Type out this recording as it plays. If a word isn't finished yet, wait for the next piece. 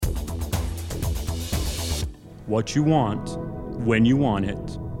what you want, when you want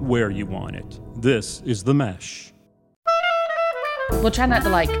it, where you want it. This is The Mesh. We'll try not to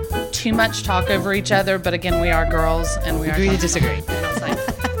like too much talk over each other, but again, we are girls and we are agree to disagree. Like,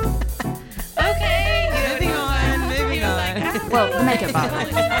 Okay, moving on. well, the makeup bottle.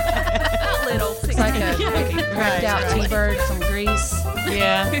 A little. It's like a cracked out T-bird, some grease.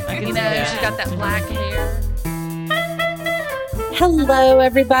 Yeah, I can You see know, that. she's got that black hair. Hello,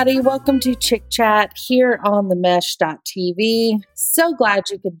 everybody. Welcome to Chick Chat here on the Mesh.tv. So glad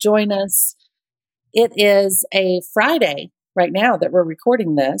you could join us. It is a Friday right now that we're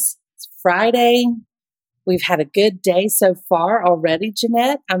recording this. It's Friday. We've had a good day so far already,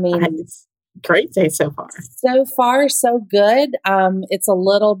 Jeanette. I mean, It's a great day so far. so far, so good. It's a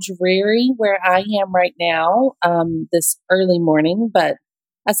little dreary where I am right now this early morning, but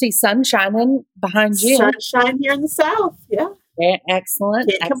I see sun shining behind you. Sunshine here in the South. Yeah. Excellent.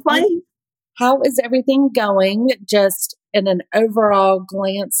 Can't Excellent. complain. How is everything going? Just in an overall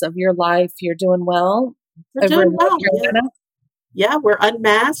glance of your life, you're doing well? We're over doing in well. North Carolina? Yeah, we're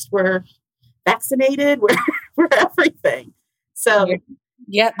unmasked. We're vaccinated. We're everything. So,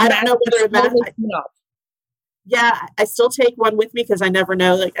 Yeah, I don't know whether that. I still take one with me because I never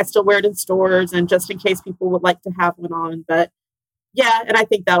know. Like, I still wear it in stores and just in case people would like to have one on. But yeah, and I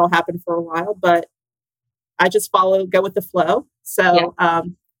think that'll happen for a while. But I just go with the flow. So,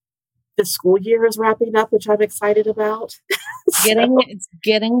 the school year is wrapping up, which I'm excited about. It's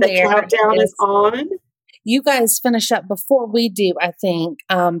getting The there. countdown is on. You guys finish up before we do, I think.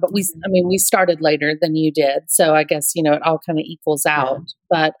 But we started later than you did. So I guess, it all kind of equals out.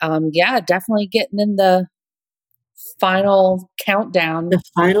 But definitely getting in the final countdown. The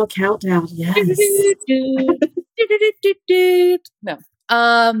final countdown, yes. No.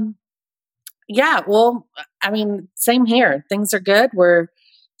 Same here. Things are good. We're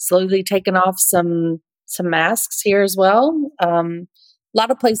slowly taking off some masks here as well. A lot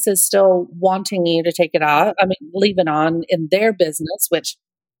of places still wanting you to take it off. Leave it on in their business, which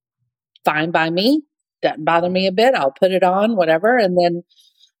fine by me. Doesn't bother me a bit. I'll put it on, whatever. And then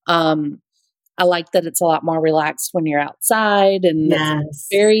I like that it's a lot more relaxed when you're outside, and Yes.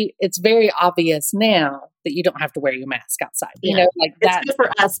 it's very obvious now that you don't have to wear your mask outside. Yeah. Like It's that. good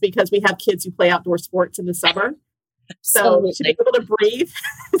for us because we have kids who play outdoor sports in the summer. So to be able to breathe.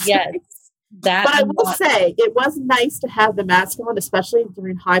 Yes. That. But I will say, it was nice to have the mask on, especially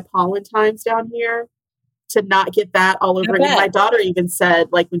during high pollen times down here, to not get that all over. And my daughter even said,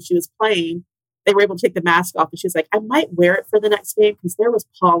 like, when she was playing, they were able to take the mask off, and she's like, I might wear it for the next game because there was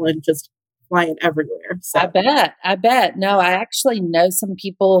pollen just flying everywhere. So. I bet. No, I actually know some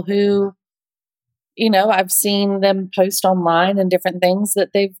people who, I've seen them post online and different things that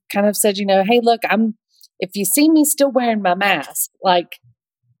they've kind of said, hey, look, if you see me still wearing my mask, like,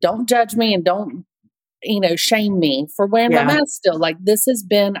 don't judge me and don't, shame me for wearing my mask still. Like, this has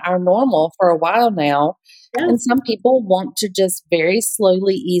been our normal for a while now. Yeah. And some people want to just very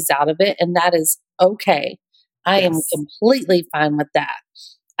slowly ease out of it. And that is okay. I am completely fine with that.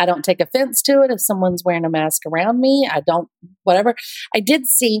 I don't take offense to it if someone's wearing a mask around me. I don't, whatever. I did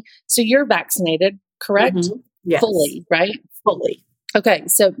see, so you're vaccinated, correct? Mm-hmm. Yes. Fully, right? Fully. Okay.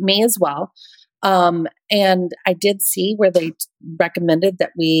 So me as well. And I did see where they recommended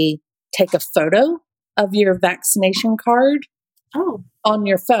that we take a photo of your vaccination card on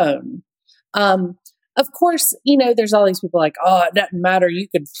your phone. Of course, there's all these people like, oh, it doesn't matter. You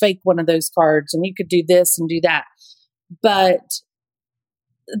could fake one of those cards and you could do this and do that. But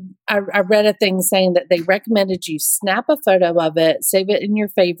I read a thing saying that they recommended you snap a photo of it, save it in your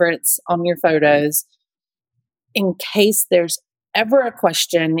favorites on your photos. In case there's ever a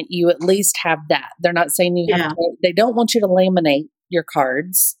question, you at least have that. They're not saying you have to, they don't want you to laminate your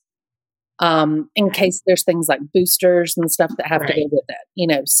cards in case there's things like boosters and stuff that have to go with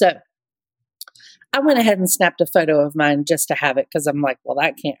it, So I went ahead and snapped a photo of mine just to have it because I'm like, well,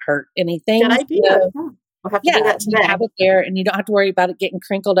 that can't hurt anything. Good idea. So, I'll have to do that today. You have it there and you don't have to worry about it getting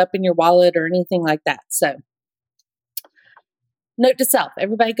crinkled up in your wallet or anything like that. So note to self,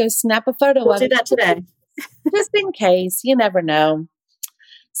 everybody go snap a photo We'll of do it. that today. Just in case, you never know.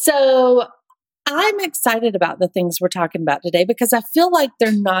 So I'm excited about the things we're talking about today because I feel like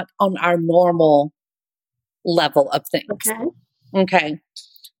they're not on our normal level of things. Okay.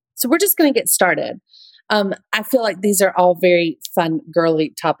 So we're just going to get started. I feel like these are all very fun,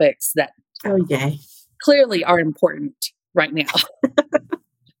 girly topics that clearly are important right now.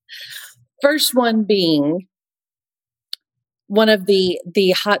 First one being one of the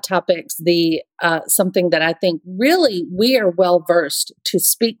hot topics, something that I think really we are well versed to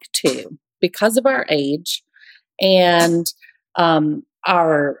speak to because of our age and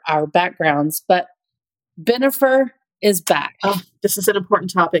our backgrounds, but Bennifer is back. Oh, this is an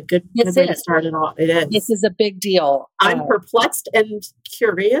important topic. Good way to start it off. It is. This is a big deal. I'm perplexed and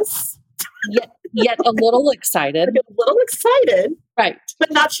curious. Yet a little excited. A little excited. Right.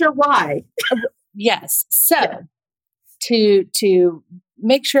 But not sure why. Yes. So to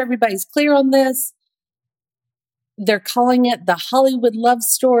make sure everybody's clear on this, they're calling it the Hollywood love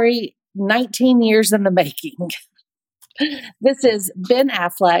story, 19 years in the making. This is Ben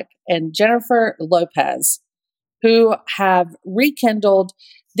Affleck and Jennifer Lopez, who have rekindled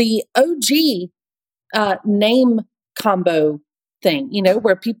the OG name combo thing,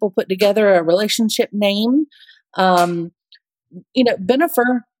 where people put together a relationship name. Bennifer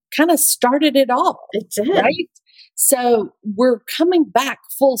kind of started it all. It did. Right? So we're coming back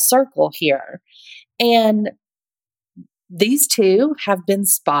full circle here. And these two have been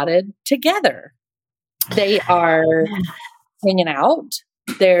spotted together. They are hanging out.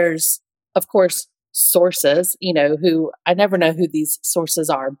 There's, of course, sources, who I never know who these sources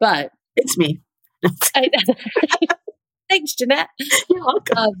are, but it's me. Thanks, Jeanette. You're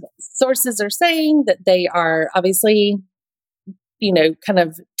welcome. Sources are saying that they are obviously, kind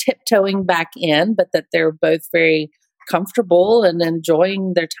of tiptoeing back in, but that they're both very comfortable and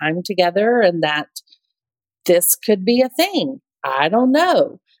enjoying their time together, and that this could be a thing. I don't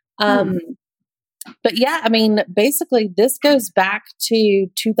know. But yeah, basically this goes back to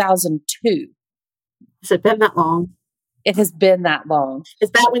 2002. Has it been that long? It has been that long.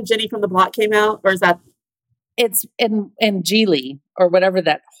 Is that when Jenny from the Block came out, or is that? It's in Geely, or whatever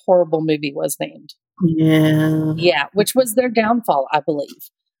that horrible movie was named. Yeah. Yeah, which was their downfall, I believe.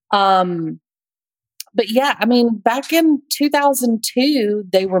 But yeah, back in 2002,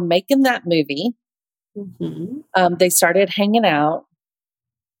 they were making that movie. Mm-hmm. They started hanging out.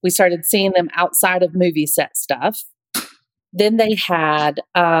 We started seeing them outside of movie set stuff. Then they had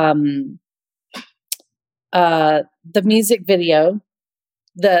the music video,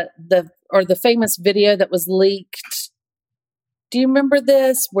 the famous video that was leaked. Do you remember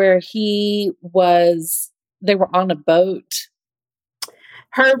this? Where they were on a boat.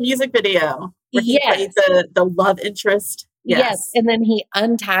 Her music video. Where he played the love interest. Yes. And then he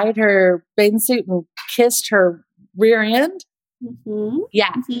untied her bathing suit and kissed her rear end. Mm-hmm.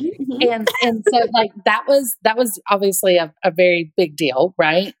 Yeah. Mm-hmm. And so that was obviously a very big deal,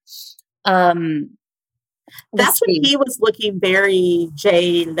 right? That's when he was looking very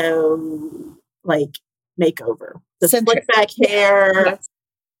J-Lo makeover. The slick back hair. Yes.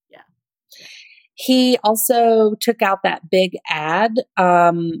 Yeah. He also took out that big ad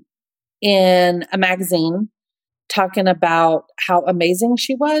in a magazine talking about how amazing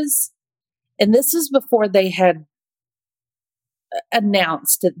she was. And this is before they had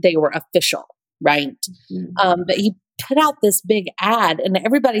announced that they were official, right? Mm-hmm. But he put out this big ad, and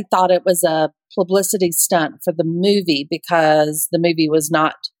everybody thought it was a publicity stunt for the movie because the movie was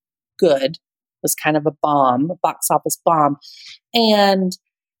not good. It was kind of a box office bomb. And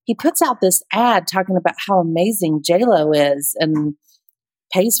he puts out this ad talking about how amazing J-Lo is and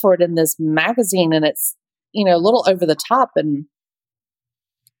pays for it in this magazine, and it's, a little over the top, and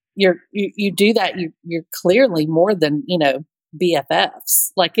you do that, you're clearly more than,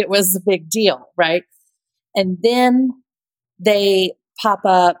 BFFs. It was a big deal, right? And then they pop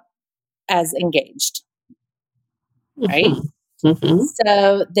up as engaged, right? Mm-hmm.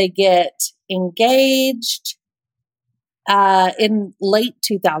 So they get engaged in late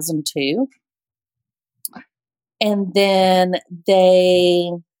 2002. And then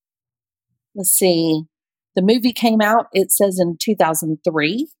let's see, the movie came out, it says in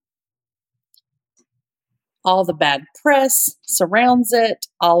 2003. All the bad press surrounds it,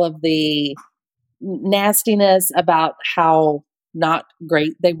 all of the nastiness about how not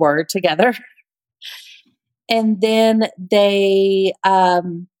great they were together. And then they, let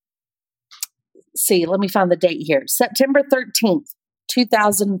me find the date here. September 13th,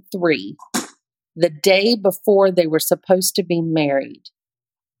 2003, the day before they were supposed to be married.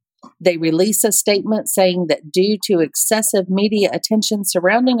 They release a statement saying that due to excessive media attention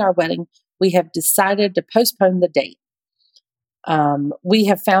surrounding our wedding, we have decided to postpone the date. We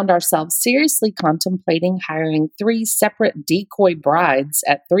have found ourselves seriously contemplating hiring 3 separate decoy brides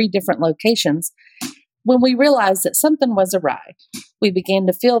at 3 different locations when we realized that something was awry. We began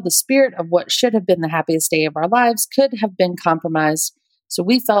to feel the spirit of what should have been the happiest day of our lives could have been compromised, so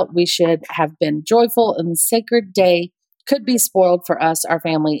we felt we should have been joyful and the sacred day could be spoiled for us, our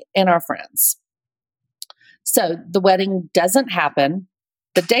family, and our friends. So the wedding doesn't happen.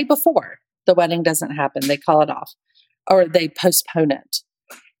 The day before, the wedding doesn't happen. They call it off, or they postpone it.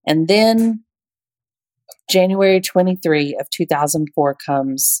 And then January 23 of 2004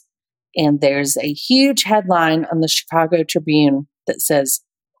 comes, And there's a huge headline on the Chicago Tribune that says,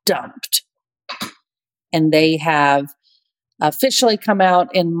 dumped. And they have officially come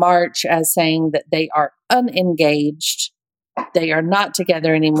out in March as saying that they are unengaged. They are not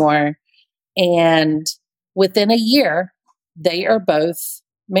together anymore. And within a year, they are both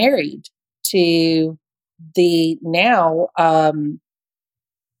married to the now, I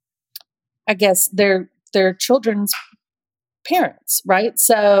guess, their children's parents, right?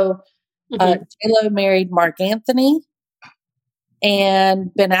 So J-Lo married Mark Anthony,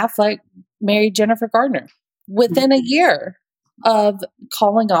 and Ben Affleck married Jennifer Garner within a year of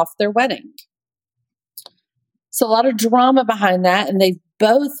calling off their wedding. So a lot of drama behind that, and they've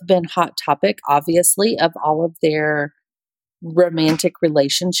both been hot topic, obviously, of all of their romantic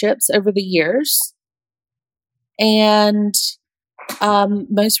relationships over the years. And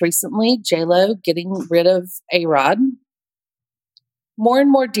most recently, J-Lo getting rid of A-Rod. More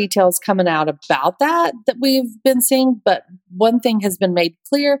and more details coming out about that we've been seeing, but one thing has been made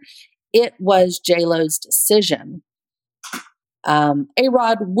clear. It was J-Lo's decision.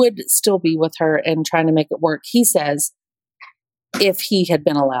 A-Rod would still be with her and trying to make it work, he says, if he had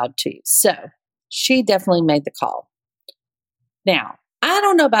been allowed to. So she definitely made the call. Now, I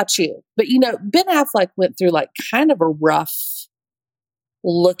don't know about you, but Ben Affleck went through like kind of a rough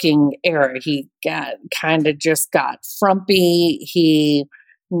looking era. He just got frumpy. He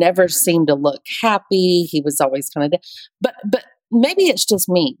never seemed to look happy. He was always kind of, but maybe it's just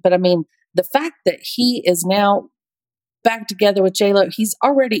me. But I mean, the fact that he is now back together with J-Lo, he's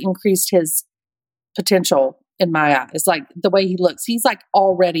already increased his potential in my eyes. Like the way he looks, he's like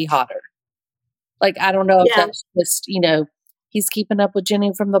already hotter. Like, I don't know if that's just, he's keeping up with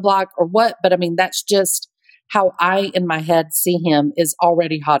Jenny from the block or what, but I mean, that's just how I, in my head, see him is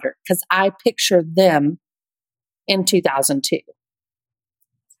already hotter because I picture them in 2002.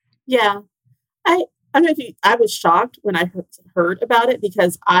 Yeah. I don't know I was shocked when I heard about it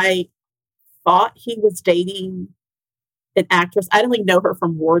because I thought he was dating an actress. I don't even know her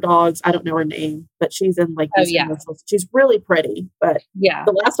from War Dogs. I don't know her name, but she's in like these commercials. She's really pretty, but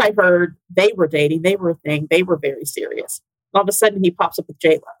the last I heard, they were dating. They were a thing. They were very serious. All of a sudden, he pops up with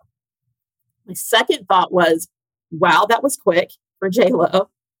J-Lo. My second thought was, wow, that was quick for J-Lo.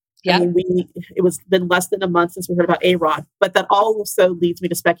 Yeah. I mean, it was been less than a month since we heard about A-Rod, but that also leads me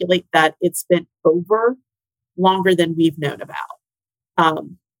to speculate that it's been over longer than we've known about.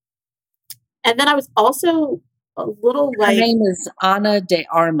 And then I was also a little like... Her name is Ana de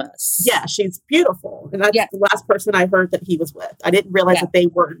Armas. Yeah, she's beautiful. And that's the last person I heard that he was with. I didn't realize that they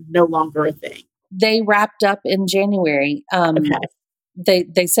were no longer a thing. They wrapped up in January.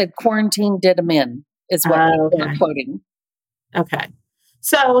 They said quarantine did them in, is what they're quoting. Okay.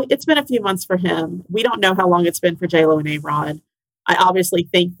 So it's been a few months for him. We don't know how long it's been for J-Lo and A-Rod. I obviously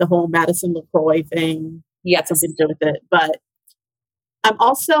think the whole Madison LaCroix thing had something to do with it. But I'm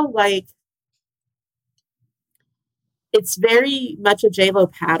also like, it's very much a J-Lo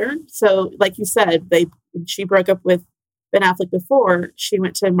pattern. So like you said, when she broke up with Ben Affleck before, she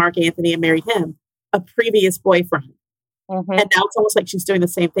went to Mark Anthony and married him, a previous boyfriend. Mm-hmm. And now it's almost like she's doing the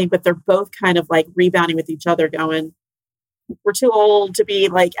same thing, but they're both kind of like rebounding with each other going, we're too old to be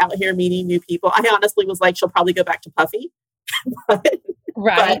like out here meeting new people. I honestly was like, she'll probably go back to Puffy.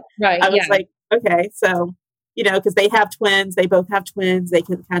 Right. I was like, okay. So, because they have twins, they both have twins. They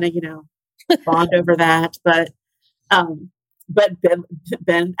can kind of, bond over that. But Ben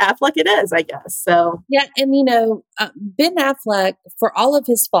Affleck it is, I guess. So yeah, and Ben Affleck, for all of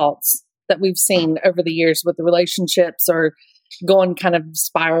his faults that we've seen over the years with the relationships or going kind of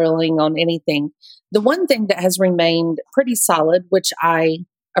spiraling on anything, the one thing that has remained pretty solid, which I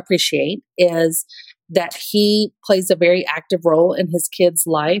appreciate, is that he plays a very active role in his kid's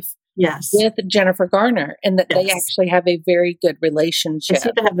life. Yes. With Jennifer Garner, and that they actually have a very good relationship. They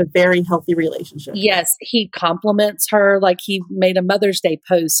seem to have a very healthy relationship. Yes. He compliments her. Like he made a Mother's Day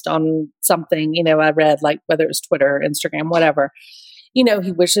post on something, I read, like whether it was Twitter, Instagram, whatever. He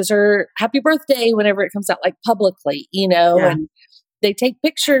wishes her happy birthday whenever it comes out, like publicly, and they take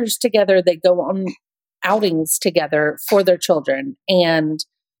pictures together. They go on outings together for their children. And,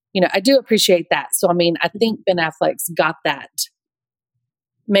 I do appreciate that. So, I mean, I think Ben Affleck's got that.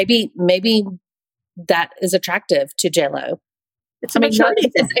 Maybe that is attractive to J-Lo. It's a maturity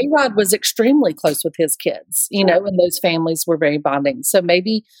thing. A-Rod was extremely close with his kids, and those families were very bonding. So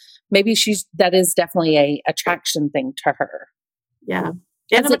maybe that is definitely a attraction thing to her. Yeah.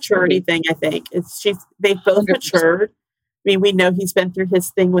 And a maturity thing, I think. They've both 100%. Matured. I mean, we know he's been through his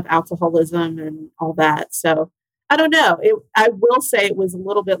thing with alcoholism and all that. So I don't know. I will say it was a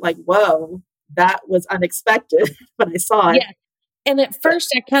little bit like, whoa, that was unexpected when I saw it. Yeah. And at first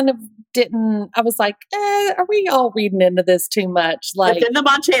I kind of didn't, I was like, are we all reading into this too much? Like, but then the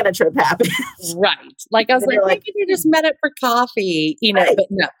Montana trip happened. Right. Like I was like, maybe they just met up for coffee, right. But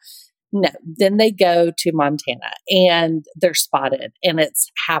no. Then they go to Montana and they're spotted and it's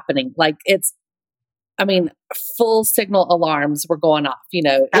happening. Like full signal alarms were going off,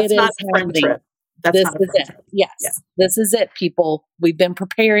 That's it not is a friend trip. That's this not a is friend it. trip. Yes. Yeah. This is it, people. We've been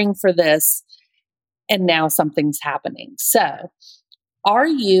preparing for this and now something's happening. So are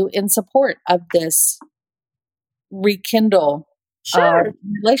you in support of this rekindle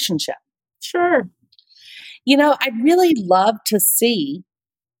relationship? Sure. I'd really love to see,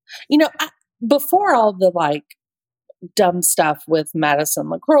 before all the dumb stuff with Madison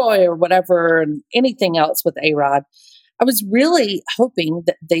LaCroix or whatever and anything else with A-Rod, I was really hoping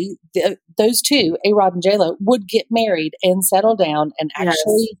that those two, A-Rod and J-Lo, would get married and settle down and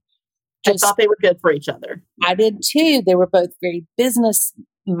actually I thought they were good for each other. I did too. They were both very business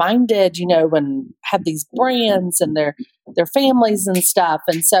minded, and have these brands and their families and stuff.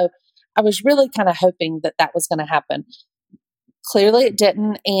 And so I was really kind of hoping that was going to happen. Clearly it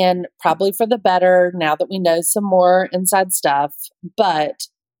didn't, and probably for the better now that we know some more inside stuff. But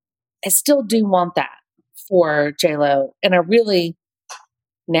I still do want that for J-Lo. And I really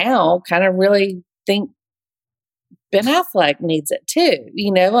now kind of really think Ben Affleck needs it too.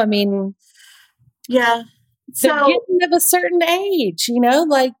 Yeah. They're getting of a certain age,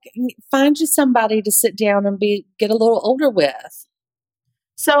 find you somebody to sit down and get a little older with.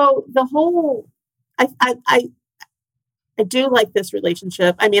 So the whole, I do like this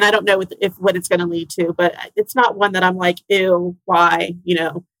relationship. I don't know what it's going to lead to, but it's not one that I'm like, ew, why,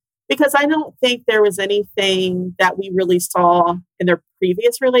 because I don't think there was anything that we really saw in their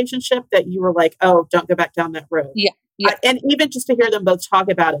previous relationship that you were like, oh, don't go back down that road. Yeah. Yeah. And even just to hear them both talk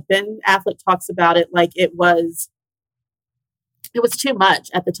about it, Ben Affleck talks about it like it was too much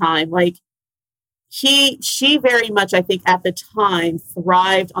at the time. Like she very much, I think at the time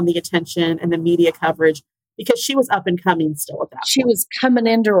thrived on the attention and the media coverage because she was up and coming still at that point. She was coming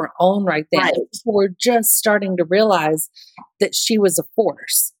into her own right then. Right. People were just starting to realize that she was a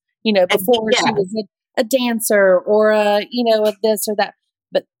force, before she was a dancer or a this or that.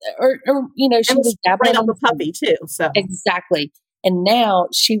 But, she was right on the puppy too. So exactly. And now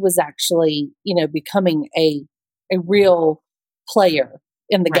she was actually, becoming a real player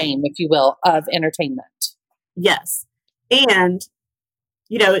in the game, if you will, of entertainment. Yes. And,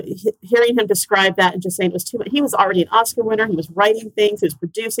 hearing him describe that and just saying it was too much, he was already an Oscar winner. He was writing things. He was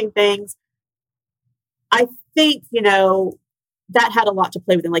producing things. I think, that had a lot to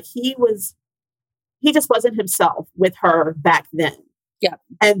play with him. Like he just wasn't himself with her back then. Yeah.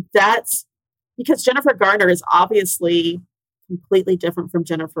 And that's because Jennifer Garner is obviously completely different from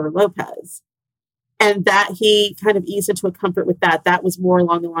Jennifer Lopez. And that he kind of eased into a comfort with that. That was more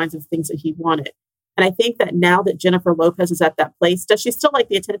along the lines of things that he wanted. And I think that now that Jennifer Lopez is at that place, does she still like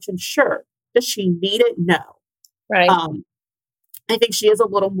the attention? Sure. Does she need it? No. Right. I think she is a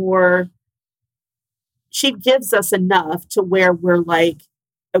little more, she gives us enough to where we're like,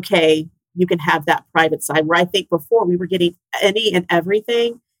 okay, you can have that private side, where I think before we were getting any and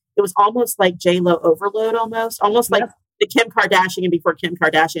everything. It was almost like J-Lo overload, almost like the Kim Kardashian and before Kim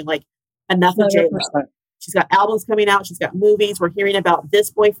Kardashian, like enough of J-Lo. She's got albums coming out. She's got movies. We're hearing about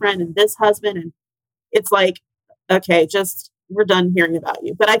this boyfriend and this husband. And it's like, okay, we're done hearing about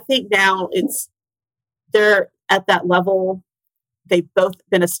you. But I think now they're at that level. They've both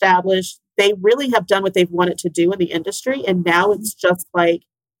been established. They really have done what they've wanted to do in the industry. And now it's just like,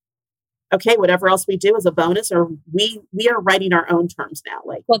 okay, whatever else we do is a bonus, or we are writing our own terms now.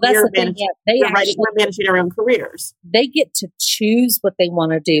 Like, well, that's the thing. We're managing our own careers. They get to choose what they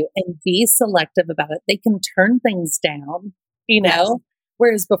want to do and be selective about it. They can turn things down, Yes.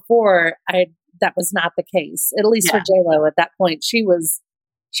 Whereas before, that was not the case. At least for J-Lo at that point, she was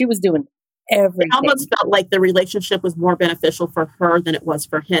doing everything. It almost felt like the relationship was more beneficial for her than it was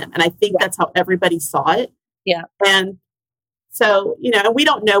for him, and I think that's how everybody saw it. Yeah, and. So, we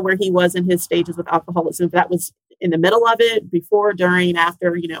don't know where he was in his stages with alcoholism. If that was in the middle of it, before, during,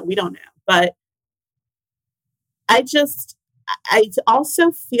 after, we don't know. But I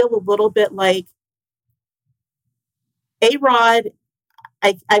also feel a little bit like A-Rod,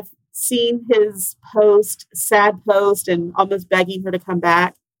 I've seen his sad post and almost begging her to come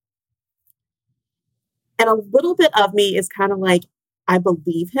back. And a little bit of me is kind of like, I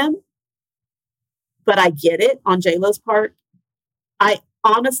believe him, but I get it on J-Lo's part. I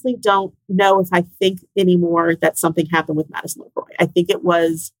honestly don't know if I think anymore that something happened with Madison LaCroix. I think it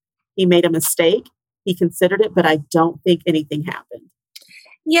was, he made a mistake. He considered it, but I don't think anything happened.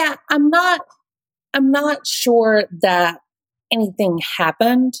 Yeah, I'm not sure that anything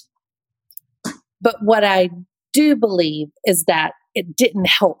happened. But what I do believe is that it didn't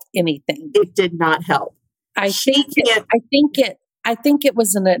help anything. It did not help. I think it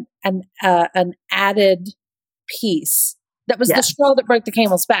was an added piece. That was the straw that broke the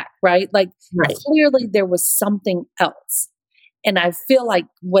camel's back, right? Like clearly there was something else. And I feel like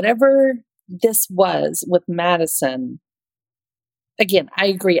whatever this was with Madison, again, I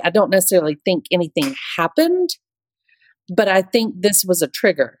agree. I don't necessarily think anything happened, but I think this was a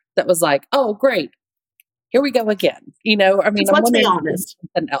trigger that was like, oh, great. Here we go again. You know, I mean, let's be honest.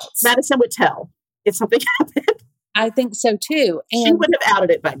 Something else. Madison would tell if something happened. I think so too. And she would have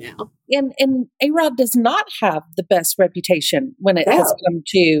outed it by now. And A-Rod does not have the best reputation when it has come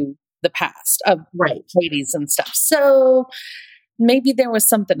to the past of ladies and stuff. So maybe there was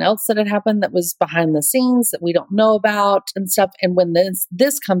something else that had happened that was behind the scenes that we don't know about and stuff. And when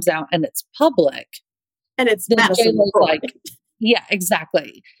this comes out and it's public, and it's Madison, like, yeah,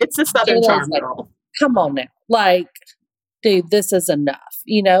 exactly. It's the Southern Charm girl. Come on now, like, dude, this is enough,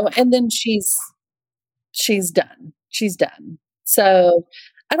 you know. And then she's done. She's done. So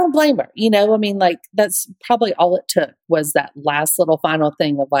I don't blame her. You know, I mean, like, that's probably all it took was that last little final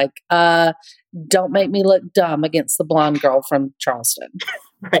thing of like, don't make me look dumb against the blonde girl from Charleston.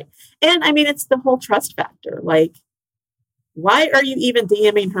 Right. And I mean, it's the whole trust factor. Like, why are you even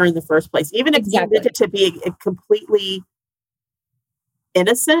DMing her in the first place? Even if you meant it to be a completely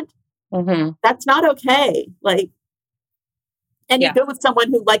innocent, that's not okay. Like, and you go with someone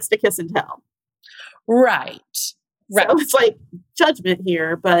who likes to kiss and tell. Right. Right. So it's like judgment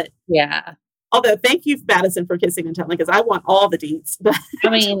here, but although thank you, Madison, for kissing and telling, because I want all the deets. But I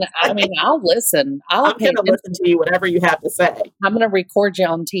mean, I'll listen. I'm going to listen to you, whatever you have to say. I'm going to record you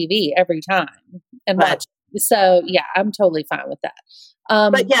on TV every time and watch. So yeah, I'm totally fine with that.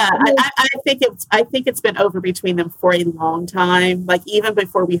 But yeah, I think it's been over between them for a long time. Like even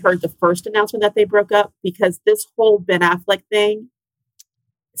before we heard the first announcement that they broke up, because this whole Ben Affleck thing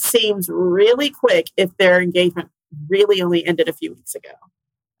seems really quick if their engagement really only ended a few weeks ago.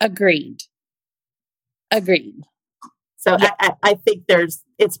 Agreed. So I think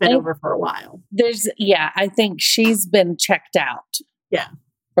it's been over for a while. I think she's been checked out. Yeah.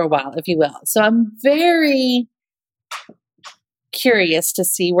 For a while, if you will. So I'm very curious to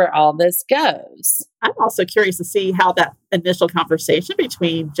see where all this goes. I'm also curious to see how that initial conversation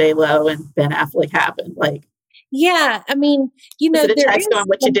between J-Lo and Ben Affleck happened. Like, yeah, I mean, you know, there is going,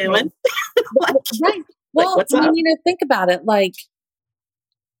 what you doing? Like, right. Well, what's up? You know, think about it. Like,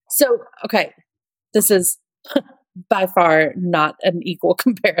 so, okay, this is by far not an equal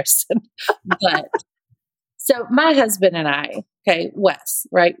comparison, but so my husband and I, okay, Wes,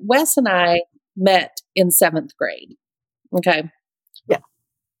 right? Wes and I met in 7th grade. Okay. Yeah.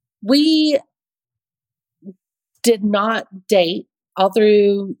 We did not date all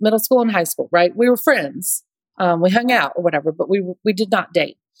through middle school and high school, right? We were friends. We hung out or whatever, but we did not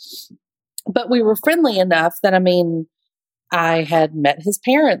date. But we were friendly enough that, I mean, I had met his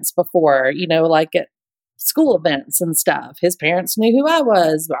parents before, you know, like at school events and stuff. His parents knew who I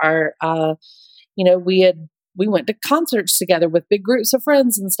was. You know, we went to concerts together with big groups of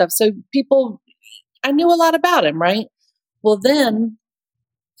friends and stuff. So I knew a lot about him, right? Well, then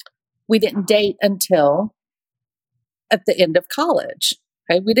we didn't date until at the end of college.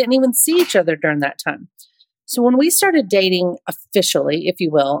 Okay. We didn't even see each other during that time. So when we started dating officially, if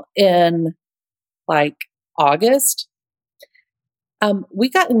you will, in like August, we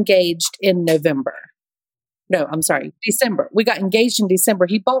got engaged in November. No, I'm sorry, December. We got engaged in December.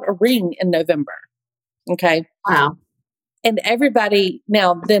 He bought a ring in November. Okay. Wow. And everybody,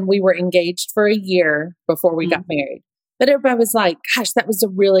 now then we were engaged for a year before we got married. But everybody was like, gosh, that was a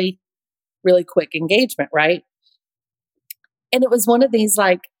really, really quick engagement, right? And it was one of these,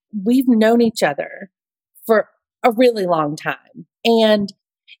 like, we've known each other for a really long time. And,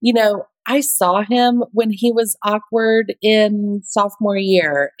 you know, I saw him when he was awkward in sophomore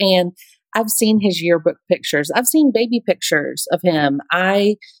year, and I've seen his yearbook pictures. I've seen baby pictures of him.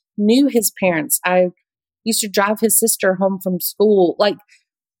 I knew his parents. I used to drive his sister home from school. Like,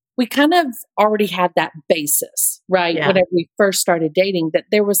 we kind of already had that basis, right? Yeah. Whenever we first started dating, that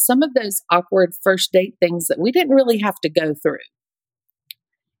there was some of those awkward first date things that we didn't really have to go through.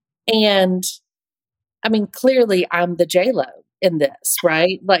 And I mean, clearly I'm the J-Lo in this,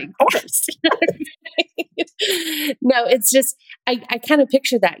 right? Like, of course. No, it's just, I kind of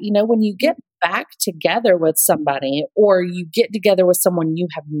picture that, you know, when you get back together with somebody or you get together with someone you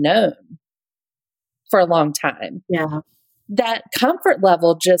have known for a long time. Yeah. That comfort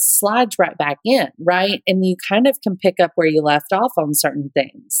level just slides right back in, right? And you kind of can pick up where you left off on certain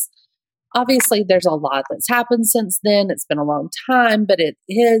things. Obviously, there's a lot that's happened since then. It's been a long time, but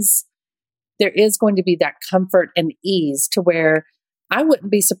there is going to be that comfort and ease to where I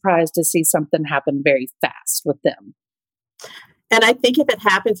wouldn't be surprised to see something happen very fast with them. And I think if it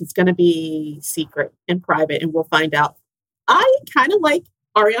happens, it's going to be secret and private, and we'll find out. I kind of like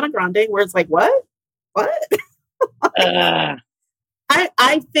Ariana Grande, where it's like, what?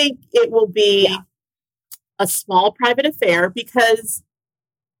 I think it will be a small private affair because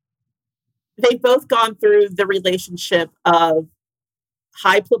they've both gone through the relationship of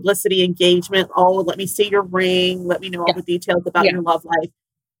high publicity engagement. Oh, let me see your ring. Let me know all the details about your love life.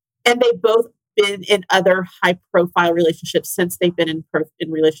 And they've both been in other high profile relationships since they've been in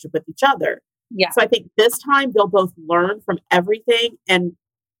relationship with each other. Yeah. So I think this time they'll both learn from everything, and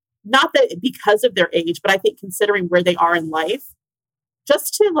not that because of their age, but I think considering where they are in life,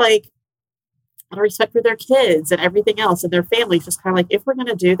 just to like out of respect for their kids and everything else and their families, just kind of like, if we're going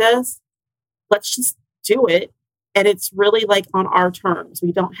to do this, let's just do it. And it's really like on our terms.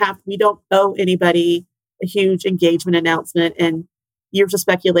 We don't owe anybody a huge engagement announcement and years of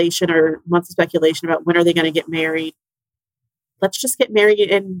speculation or months of speculation about when are they going to get married. Let's just get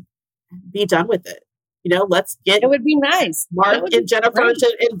married and be done with it. Let's get. It would be nice. Mark and Jennifer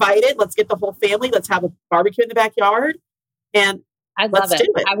invited. Let's get the whole family. Let's have a barbecue in the backyard, and I'd love it.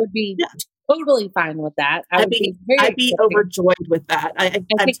 I would be totally fine with that. I'd be overjoyed with that. I'm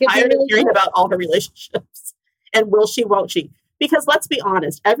tired of hearing about all her relationships and will she, won't she? Because let's be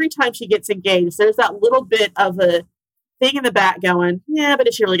honest, every time she gets engaged, there's that little bit of a thing in the back going, yeah, but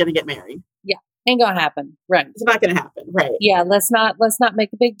is she really going to get married? Yeah, ain't gonna happen. Right? It's not going to happen. Right? Yeah. Let's not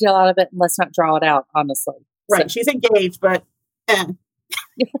make a big deal out of it, and let's not draw it out. Honestly, right? So. She's engaged, but.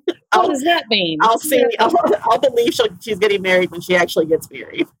 What does that mean? I'll see. I'll believe she's getting married when she actually gets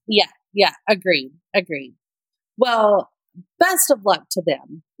married. Yeah. Agreed. Well, best of luck to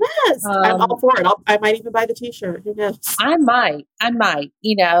them. Yes, I'm all for it. I might even buy the T-shirt. Who knows? I might.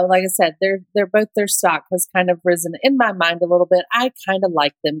 Like I said, they're both, their stock has kind of risen in my mind a little bit. I kind of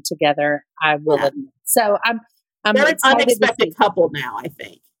like them together. I will admit. So I'm. They're an unexpected couple now, I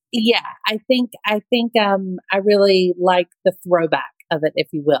think. Yeah, I think I really like the throwback of it, if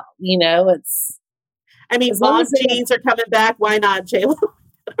you will. It's. I mean, mom jeans are coming back. Why not, J-Lo?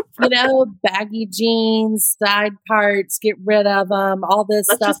 Baggy jeans, side parts, get rid of them, all this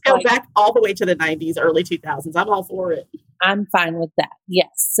stuff. Let's just go back all the way to the 90s, early 2000s. I'm all for it. I'm fine with that. Yes.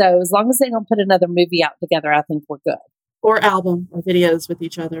 So as long as they don't put another movie out together, I think we're good. Or album or videos with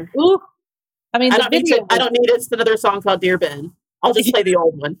each other. Ooh. I mean, I don't need it. It's another song called Dear Ben. I'll just play the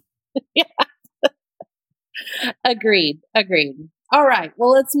old one. Yeah. Agreed. All right.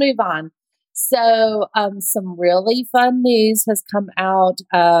 Well, let's move on. So, some really fun news has come out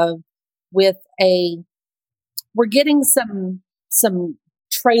we're getting some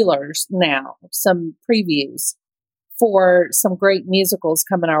trailers now, some previews for some great musicals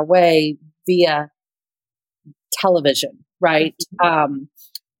coming our way via television, right? Mm-hmm.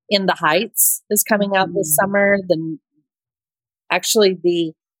 In the Heights is coming out this summer. Actually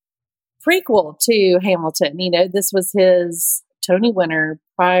the prequel to Hamilton, this was his Tony winner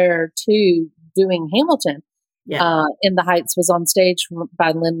prior to doing Hamilton. Yeah. In the Heights was on stage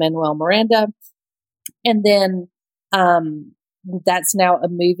by Lin-Manuel Miranda. And then that's now a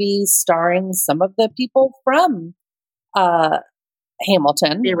movie starring some of the people from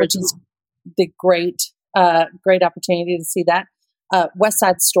Hamilton, which is the great opportunity to see that. West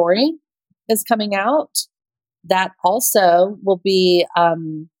Side Story is coming out. That also will be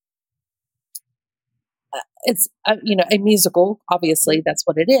it's a musical, obviously that's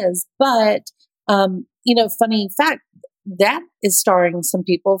what it is, but funny fact, that is starring some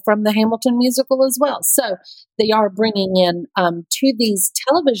people from the Hamilton musical as well. So they are bringing in to these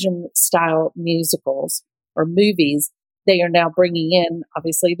television style musicals or movies, they are now bringing in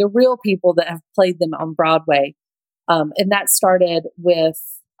obviously the real people that have played them on Broadway. And that started with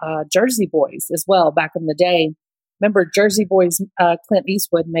Jersey Boys as well back in the day. Remember Jersey Boys, Clint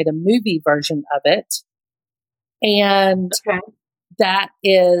Eastwood made a movie version of it. And that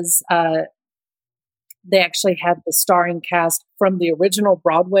is, they actually had the starring cast from the original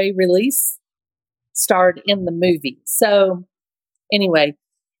Broadway release starred in the movie. So anyway,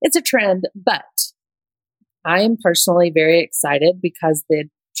 it's a trend, but I am personally very excited because the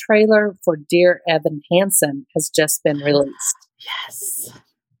trailer for Dear Evan Hansen has just been released. Yes.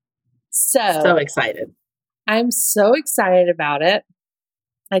 So excited. I'm so excited about it.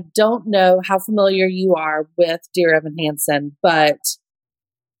 I don't know how familiar you are with Dear Evan Hansen, but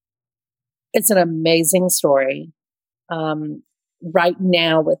it's an amazing story. Right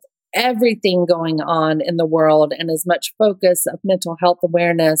now, with everything going on in the world and as much focus of mental health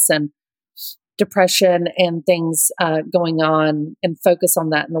awareness and depression and things going on and focus on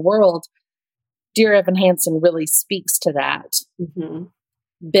that in the world, Dear Evan Hansen really speaks to that. Mm-hmm.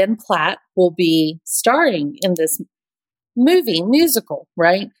 Ben Platt will be starring in this musical,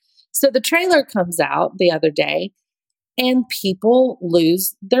 right? So the trailer comes out the other day and people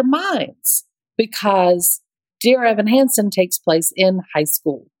lose their minds because Dear Evan Hansen takes place in high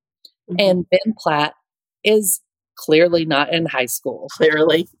school. Mm-hmm. And Ben Platt is clearly not in high school.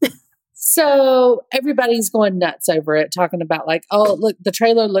 Clearly. So everybody's going nuts over it, talking about like, oh, look, the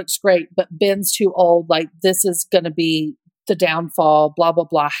trailer looks great, but Ben's too old. Like, this is going to be the downfall, blah, blah,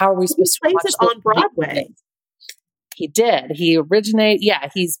 blah. How are we supposed to watch it on Broadway? He did.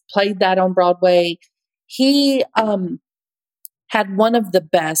 He's played that on Broadway. He had one of the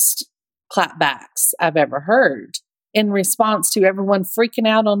best clapbacks I've ever heard in response to everyone freaking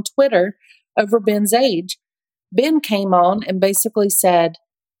out on Twitter over Ben's age. Ben came on and basically said,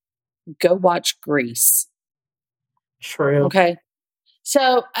 go watch Grease. True. Okay.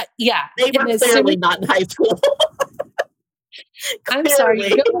 So, yeah. They were clearly not in high school. I'm sorry.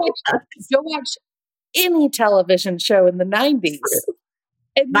 Go watch any television show in the 90s.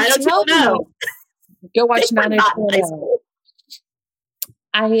 And go watch 90210.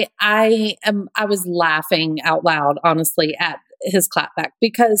 I was laughing out loud, honestly, at his clapback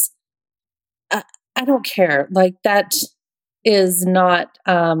because I don't care. Like, that is not,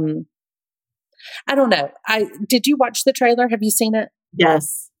 I don't know. Did you watch the trailer? Have you seen it?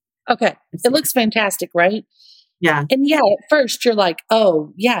 Yes. Okay. It looks fantastic, right? Yeah. And yeah, at first you're like,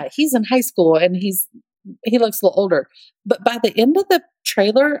 oh yeah, he's in high school and he looks a little older. But by the end of the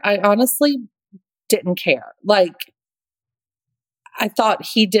trailer, I honestly didn't care. Like, I thought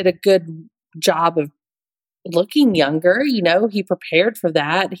he did a good job of looking younger. You know, he prepared for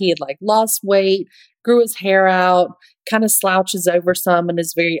that. He had like lost weight, grew his hair out, kind of slouches over some and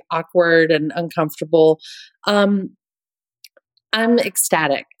is very awkward and uncomfortable. I'm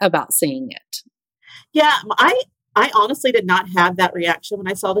ecstatic about seeing it. Yeah, I honestly did not have that reaction when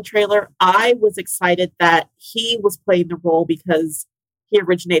I saw the trailer. I was excited that he was playing the role because he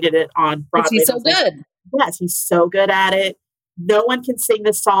originated it on Broadway. He's so good. Yes, he's so good at it. No one can sing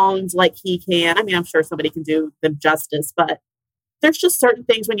the songs like he can. I mean, I'm sure somebody can do them justice, but there's just certain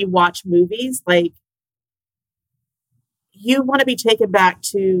things when you watch movies, like you want to be taken back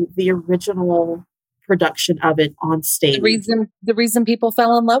to the original production of it on stage. The reason people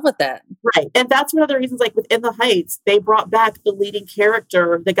fell in love with it. Right. And that's one of the reasons, like within the Heights, they brought back the leading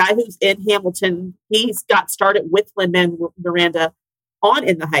character, the guy who's in Hamilton. He's got started with Lin-Manuel Miranda on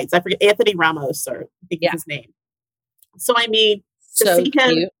In the Heights. I forget, Anthony Ramos, or I think is his name. So, I mean, to see him.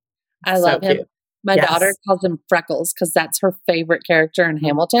 Cute. I love him. Cute. My daughter calls him Freckles because that's her favorite character in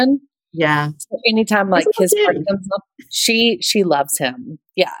Hamilton. Yeah. So anytime like his part comes up, she loves him.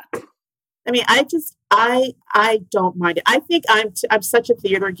 Yeah. I mean, I don't mind it. I think I'm such a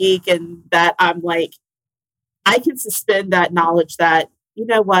theater geek, and that I'm like, I can suspend that knowledge that, you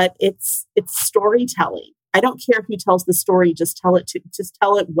know what, it's storytelling. I don't care who tells the story, just tell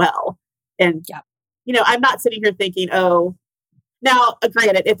it well. And you know, I'm not sitting here thinking, oh, now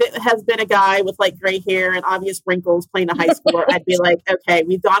granted, if it has been a guy with like gray hair and obvious wrinkles playing a high schooler, I'd be like, okay,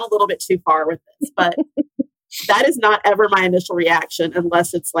 we've gone a little bit too far with this. But that is not ever my initial reaction,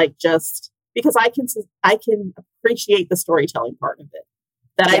 unless it's like just because I can appreciate the storytelling part of it.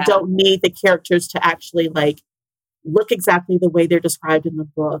 That I don't need the characters to actually like look exactly the way they're described in the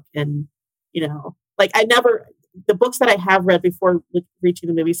book. And, you know, like the books that I have read before reaching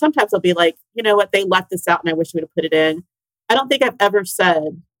the movie, sometimes I'll be like, you know what, they left this out and I wish we would have put it in. I don't think I've ever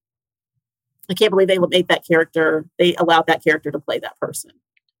said, I can't believe they made that character, they allowed that character to play that person.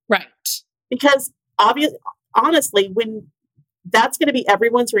 Right. Because honestly, when that's going to be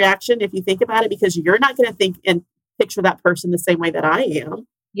everyone's reaction, if you think about it, because you're not going to think and picture that person the same way that I am.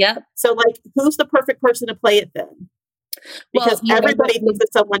 Yeah. So like, who's the perfect person to play it then? Because everybody thinks of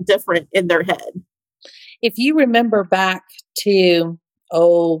someone different in their head. If you remember back to,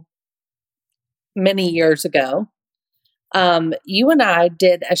 many years ago, you and I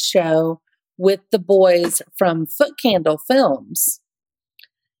did a show with the boys from Foot Candle Films.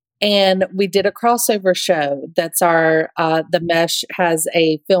 And we did a crossover show. That's our, The Mesh has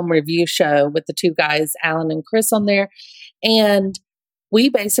a film review show with the two guys, Alan and Chris, on there. And we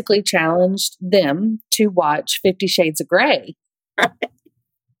basically challenged them to watch 50 Shades of Grey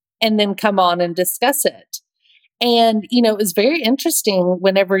and then come on and discuss it. And, you know, it was very interesting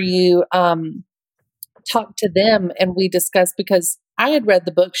whenever you talked to them and we discussed, because I had read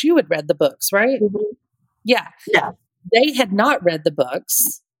the books, you had read the books, right? Mm-hmm. Yeah. Yeah. They had not read the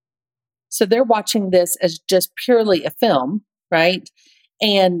books. So they're watching this as just purely a film, right?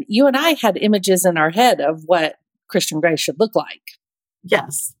 And you and I had images in our head of what Christian Grey should look like.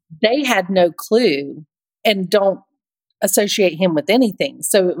 Yes. They had no clue and don't associate him with anything.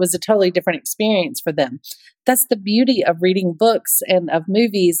 So it was a totally different experience for them. That's the beauty of reading books and of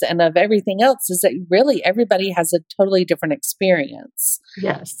movies and of everything else, is that really everybody has a totally different experience.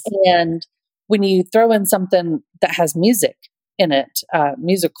 Yes. And when you throw in something that has music in it,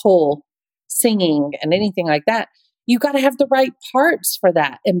 musical singing and anything like that, you got to have the right parts for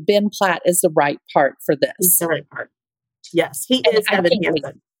that. And Ben Platt is the right part for this. He's the right part. Yes, he is Evan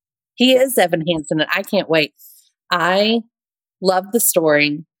Hansen. He is Evan Hansen, and I can't wait. I love the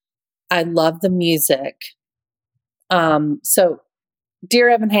story. I love the music. So Dear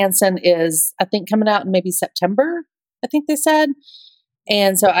Evan Hansen is, I think, coming out in maybe September, I think they said.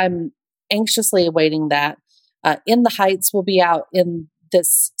 And so I'm anxiously awaiting that. In the Heights will be out in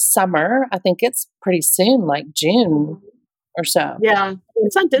this summer. I think it's pretty soon, like June or so. Yeah,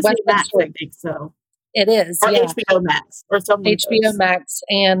 it's on Disney Max, I think so. It is, or yeah. HBO Max, or something. HBO Max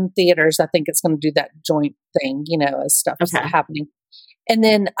and theaters. I think it's going to do that joint thing, as stuff's happening. And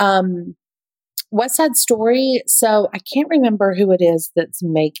then West Side Story. So I can't remember who it is that's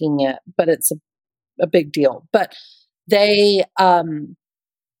making it, but it's a big deal. But they, are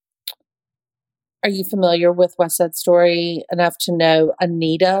you familiar with West Side Story enough to know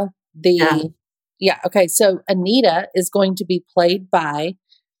Anita? Yeah. Okay. So Anita is going to be played by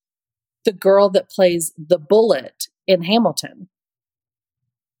the girl that plays the Bullet in Hamilton.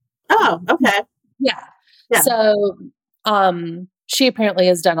 Oh, okay. Yeah. So, she apparently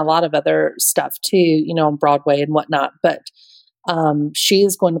has done a lot of other stuff too, on Broadway and whatnot, but, she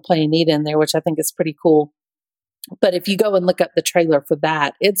is going to play Anita in there, which I think is pretty cool. But if you go and look up the trailer for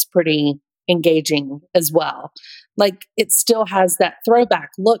that, it's pretty engaging as well. Like, it still has that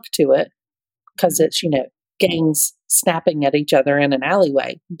throwback look to it because it's, gangs snapping at each other in an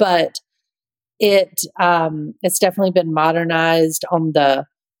alleyway, but it's definitely been modernized on the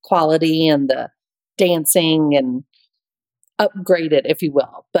quality and the dancing and upgraded, if you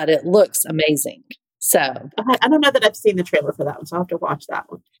will, but it looks amazing. So I don't know that I've seen the trailer for that one, so I'll have to watch that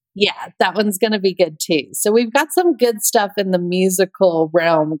one. Yeah, that one's going to be good too. So we've got some good stuff in the musical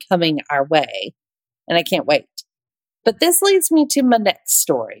realm coming our way, and I can't wait. But this leads me to my next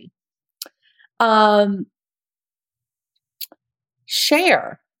story.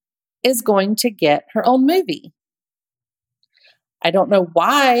 Cher is going to get her own movie. I don't know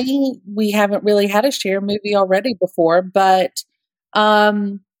why we haven't really had a Cher movie already before, but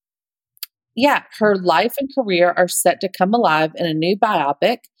yeah, her life and career are set to come alive in a new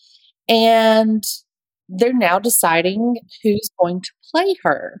biopic, and they're now deciding who's going to play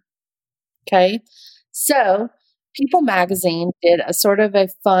her. Okay. So People Magazine did a sort of a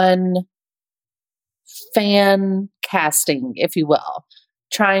fun fan casting, if you will,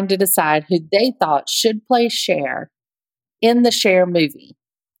 trying to decide who they thought should play Cher in the Cher movie,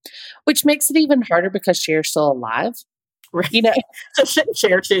 which makes it even harder because Cher's still alive. Right. So shouldn't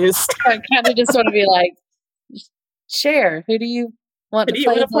Cher choose? I kind of just want to be like, Cher, who do you want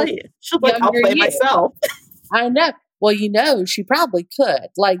to play? She'll be like, I'll play myself. I know. Well, she probably could.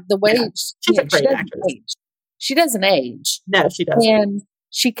 Like the way she's a great actress. She doesn't age. No, she doesn't. And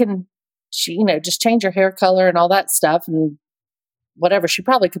she just change her hair color and all that stuff and whatever. She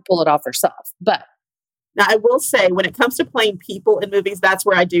probably could pull it off herself. But now I will say, when it comes to playing people in movies, that's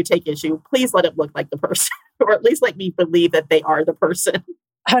where I do take issue. Please let it look like the person, or at least let me believe that they are the person.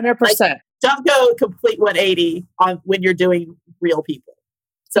 100%. Like, don't go complete 180 on when you're doing real people.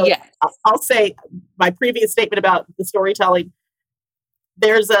 So yeah. I'll say my previous statement about the storytelling.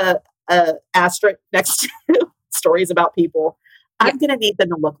 There's a asterisk next to stories about people. Yeah. I'm going to need them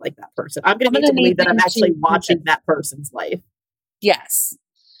to look like that person. I'm going to need to believe that I'm actually watching that person's life. Yes.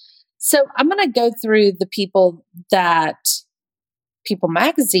 So I'm going to go through the people that People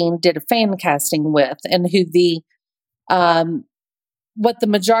Magazine did a fan casting with, and who what the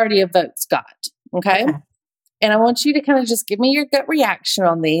majority of votes got. Okay. And I want you to kind of just give me your gut reaction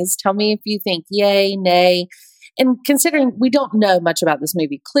on these. Tell me if you think yay, nay. And considering we don't know much about this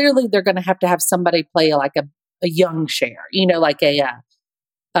movie, clearly they're going to have somebody play like a young Cher, like a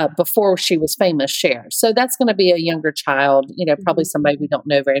before she was famous Cher. So that's going to be a younger child, probably somebody we don't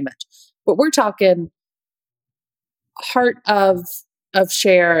know very much. But we're talking heart of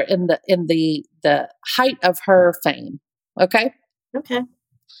Cher in the height of her fame. Okay? Okay.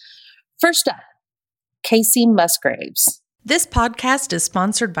 First up, Casey Musgraves. This podcast is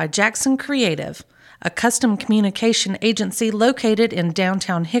sponsored by Jackson Creative, a custom communication agency located in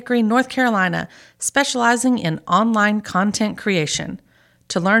downtown Hickory, North Carolina, specializing in online content creation.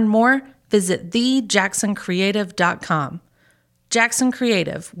 To learn more, visit thejacksoncreative.com. Jackson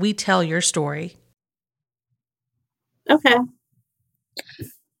Creative, we tell your story. Okay.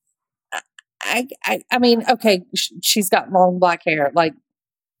 I mean, okay, she's got long black hair. Like,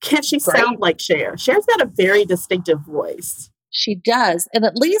 can she great. sound like Cher? Cher's got a very distinctive voice. She does. And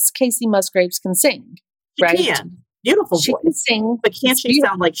at least Casey Musgraves can sing. She right? can. Beautiful she voice. Can sing. But can't she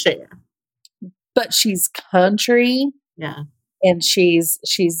sound like Cher? But she's country. Yeah. And she's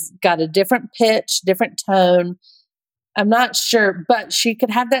got a different pitch, different tone. I'm not sure, but she could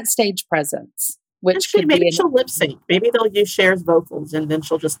have that stage presence. Which maybe she'll lip sync. Maybe they'll use Cher's vocals and then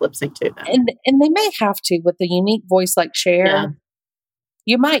she'll just lip sync to them. And they may have to with a unique voice like Cher. Yeah.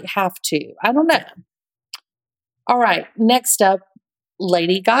 You might have to. I don't know. Yeah. All right. Next up,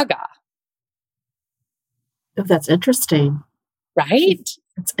 Lady Gaga. Oh, that's interesting. Right?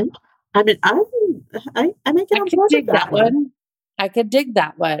 I mean, I may get on board with that one. I could dig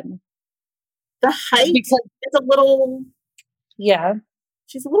that one. The height is a little. Yeah.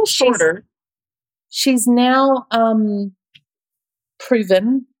 She's a little shorter. She's now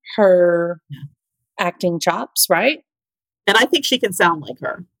proven her acting chops, right? And I think she can sound like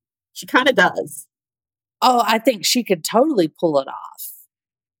her. She kind of does. Oh, I think she could totally pull it off.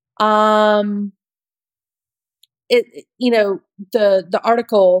 The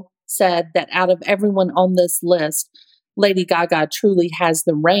article said that out of everyone on this list, Lady Gaga truly has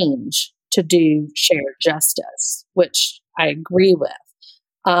the range to do Cher justice, which I agree with.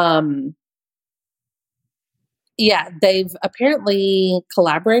 Yeah, they've apparently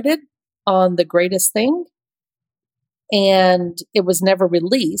collaborated on The Greatest Thing, and it was never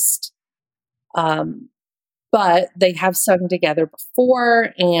released. But they have sung together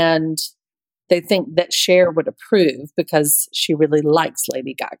before, and they think that Cher would approve because she really likes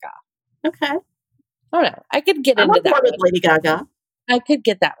Lady Gaga. Okay. I don't know. I could get into that with Lady Gaga. I could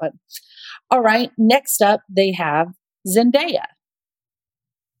get that one. All right. Next up, they have Zendaya.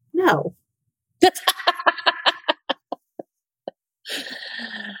 No.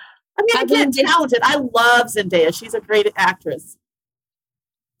 Again, talented. I love Zendaya. She's a great actress.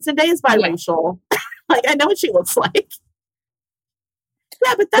 Zendaya's biracial. Yeah. Like, I know what she looks like.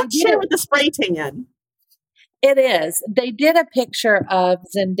 Yeah, but that's Cher with the spray tan. It is. They did a picture of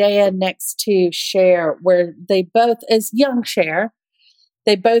Zendaya next to Cher where they both, as young Cher,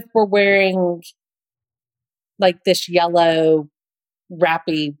 they both were wearing like this yellow,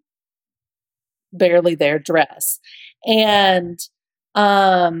 wrappy, barely there dress. And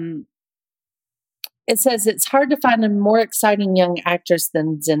it says it's hard to find a more exciting young actress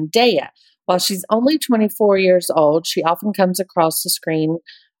than Zendaya. While she's only 24 years old, she often comes across the screen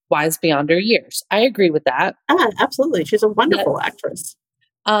wise beyond her years. I agree with that. Absolutely. She's a wonderful actress.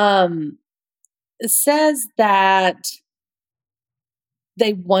 It says that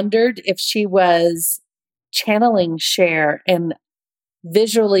they wondered if she was channeling Cher and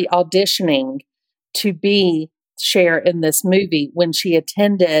visually auditioning to be Cher in this movie when she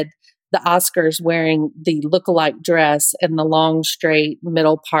attended the Oscars wearing the lookalike dress and the long, straight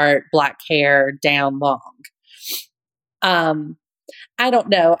middle part, black hair down long. I don't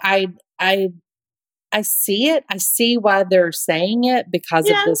know. I see it. I see why they're saying it because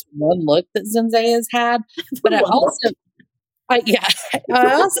of this one look that Zendaya's had. But I also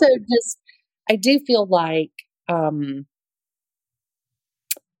I do feel like, I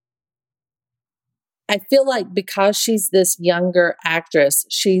feel like because she's this younger actress,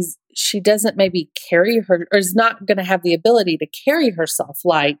 she doesn't maybe carry her, or is not going to have the ability to carry herself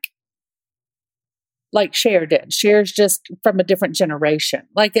like Cher did. Cher's just from a different generation.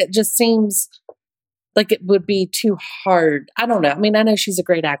 Like, it just seems like it would be too hard. I don't know. I mean, I know she's a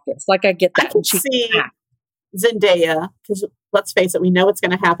great actress. Like, I get that. I can see Zendaya, because let's face it, we know it's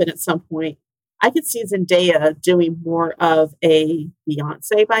going to happen at some point. I could see Zendaya doing more of a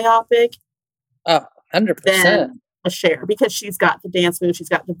Beyonce biopic. Oh, 100%. Than a Cher, because she's got the dance moves, she's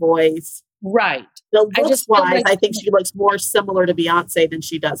got the voice. Right. So looks-wise, I think she looks more similar to Beyonce than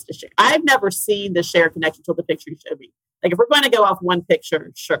she does to Cher. I've never seen the Cher connection until the picture you showed me. Like, if we're going to go off one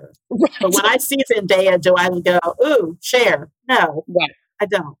picture, sure. Right. But when I see Zendaya, do I go, ooh, Cher? No. Right. I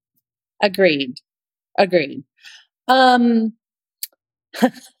don't. Agreed.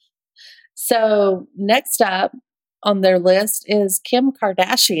 So next up on their list is Kim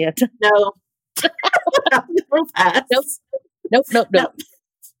Kardashian. No. Nope.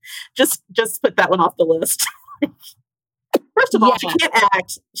 Just put that one off the list. First of all, she can't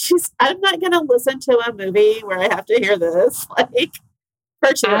act. I'm not going to listen to a movie where I have to hear this for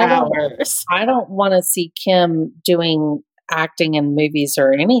 2 hours. I don't want to see Kim doing acting in movies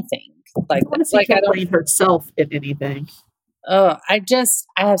or anything. I don't want to see Kim playing herself in anything. Oh, I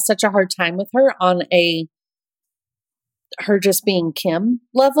have such a hard time with her on a her just being Kim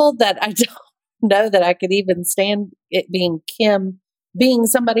level that I don't know that I could even stand it being Kim being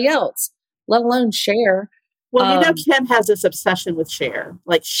somebody else, let alone Cher. Well, Kim has this obsession with Cher.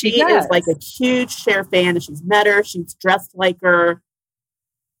 Like she is like a huge Cher fan, and she's met her, she's dressed like her.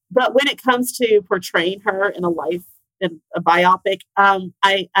 But when it comes to portraying her in a biopic,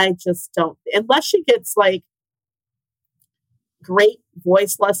 I just don't, unless she gets like great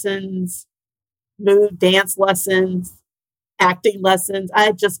voice lessons, dance lessons, acting lessons.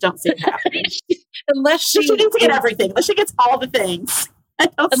 I just don't see it happening. Unless she needs to get everything. Unless she gets all the things.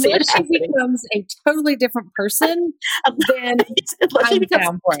 Unless she becomes a totally different person, then unless she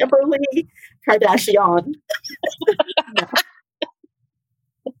becomes Kimberly Kardashian.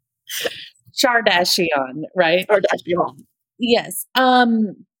 Kardashian, right? Kardashian. Yes.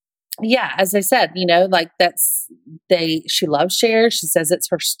 Yeah, as I said, like she loves Cher. She says it's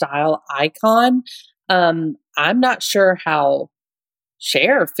her style icon. I'm not sure how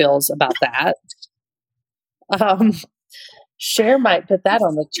Cher feels about that. Cher might put that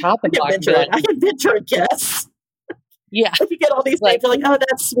on the chopping block. I can venture a guess. Yeah. If you get all these names, you're like, oh,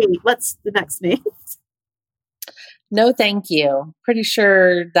 that's sweet. What's the next name? No, thank you. Pretty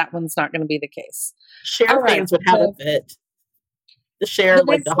sure that one's not going to be the case. Cher fans would have a fit. The Cher,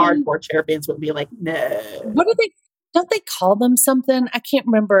 the hardcore Cher fans would be like, no. What do they, don't they call them something? I can't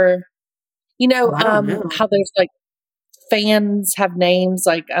remember. How there's like fans have names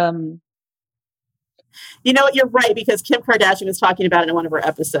like, You know what? You're right, because Kim Kardashian was talking about it in one of her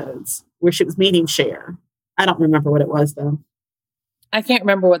episodes where she was meeting Cher. I don't remember what it was, though. I can't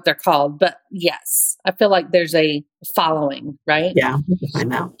remember what they're called, but yes, I feel like there's a following, right? Yeah, I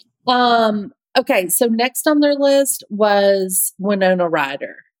know. Okay, so next on their list was Winona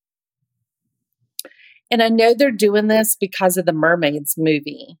Ryder. And I know they're doing this because of the Mermaids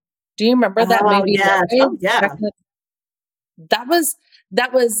movie. Do you remember that movie? Yes. Oh, yeah. That was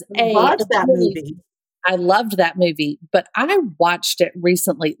I loved that movie. I loved that movie, but I watched it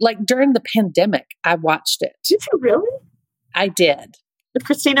recently, like during the pandemic. I watched it. Did you really? I did. With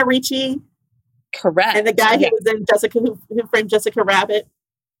Christina Ricci? Correct. And the guy who was in Jessica, who framed Jessica Rabbit?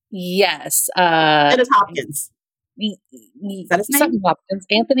 Yes. Dennis Hopkins. Is that his name? Something Hopkins.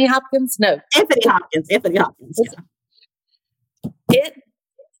 Anthony Hopkins? No. Anthony Hopkins. Yeah.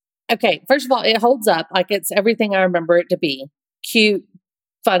 Okay, first of all, it holds up. Like it's everything I remember it to be. Cute,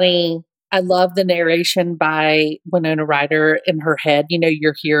 funny. I love the narration by Winona Ryder in her head.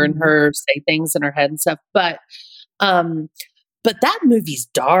 You're hearing her say things in her head and stuff. But that movie's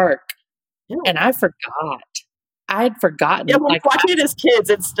dark. Yeah. And I forgot. I had forgotten. Yeah, when watching it as kids,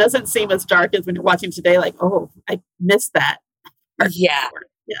 it doesn't seem as dark as when you're watching today. Like, oh, I missed that. Yeah.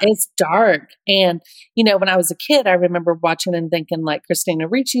 It's dark. And, when I was a kid, I remember watching and thinking like Christina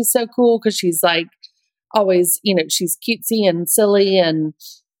Ricci's so cool because she's like always, she's cutesy and silly and,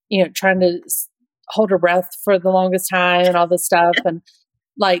 trying to hold her breath for the longest time and all this stuff. And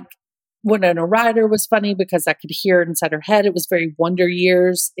like Winona Ryder was funny because I could hear it inside her head. It was very Wonder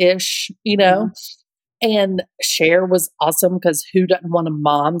Years-ish, And Cher was awesome because who doesn't want a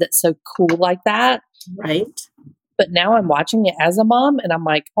mom that's so cool like that? Right. But now I'm watching it as a mom and I'm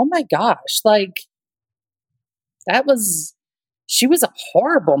like, oh my gosh, like she was a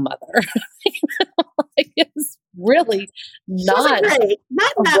horrible mother. Like, it's really not great.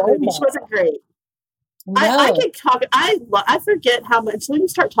 Not in that movie. She wasn't great. No. I can talk. I forget how much when you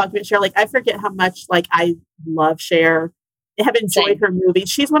start talking about Cher. Like I forget how much like I love Cher. I have enjoyed her movies.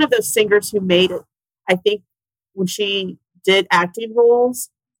 She's one of those singers who made it. I think when she did acting roles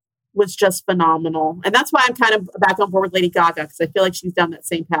was just phenomenal, and that's why I'm kind of back on board with Lady Gaga because I feel like she's down that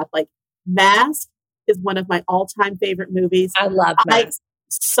same path. Like Mask is one of my all-time favorite movies. I love Mask. I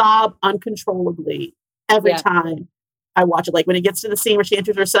sob uncontrollably every time I watch it. Like when it gets to the scene where she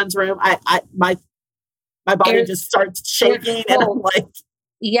enters her son's room, my body just starts shaking, and I'm like,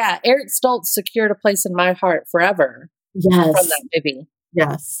 yeah. Eric Stoltz secured a place in my heart forever. Yes, from that movie.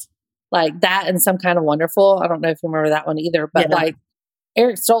 Yes, like that and Some Kind of Wonderful. I don't know if you remember that one either, but like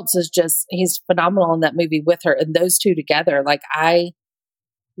Eric Stoltz is he's phenomenal in that movie with her, and those two together. Like I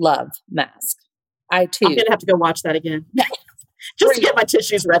love Mask. I too. I'm gonna have to go watch that again, just to get my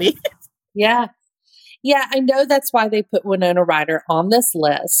tissues ready. Yeah. Yeah, I know that's why they put Winona Ryder on this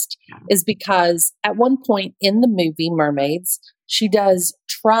list is because at one point in the movie Mermaids, she does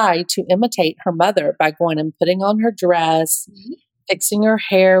try to imitate her mother by going and putting on her dress, fixing her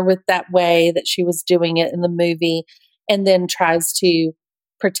hair with that way that she was doing it in the movie, and then tries to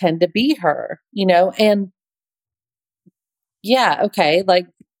pretend to be her, and yeah, okay, like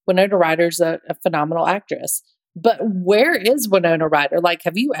Winona Ryder's a phenomenal actress. But where is Winona Ryder? Like,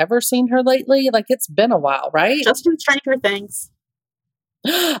 have you ever seen her lately? Like, it's been a while, right? Just in Stranger Things.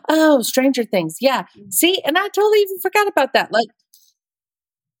 Oh, Stranger Things. Yeah. See, and I totally even forgot about that. Like,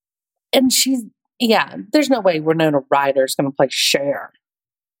 and there's no way Winona Ryder is going to play Cher.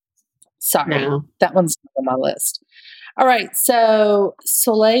 Sorry. No. That one's not on my list. All right. So,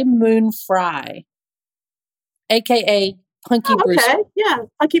 Soleil Moon Frye, AKA Punky Brewster. Okay. Yeah.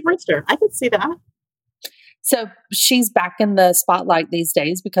 Punky Brewster. I could see that. So she's back in the spotlight these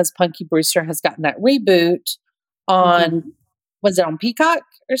days because Punky Brewster has gotten that reboot on, was it on Peacock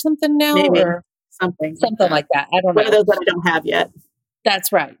or something now? Maybe. Or something like that. I don't know. One of those that I don't have yet.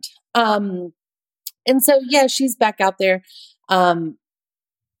 That's right. And so, yeah, she's back out there. I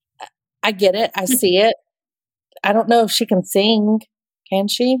get it. I see it. I don't know if she can sing. Can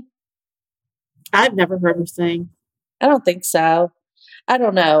she? I've never heard her sing. I don't think so. I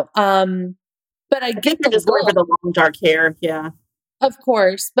don't know. But I get the just going for the long dark hair. Yeah. Of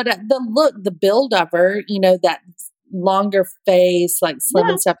course. But the look, the build of her, that longer face, like slim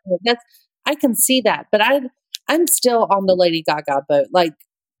and stuff. I can see that. But I'm still on the Lady Gaga boat. Like,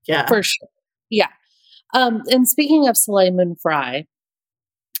 for sure. Yeah. And speaking of Soleil Moon Frye,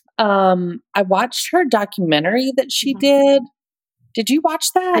 I watched her documentary that she did. Did you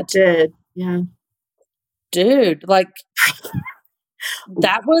watch that? I did. Yeah. Dude, like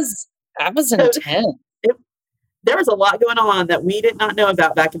that was intense. There was a lot going on that we did not know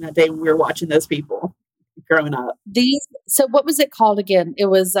about back in that day when we were watching those people growing up. So what was it called again? It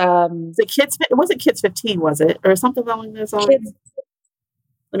was the Kids. It wasn't Kids 15, was it, or something along those lines?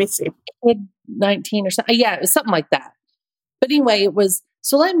 Let me see. Kid 19 or something. Yeah, it was something like that. But anyway, it was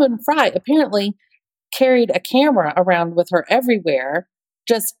Soleil Moon Frye apparently carried a camera around with her everywhere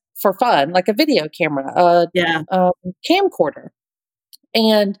just for fun, like a video camera, a camcorder.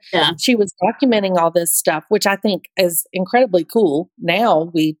 And she was documenting all this stuff, which I think is incredibly cool.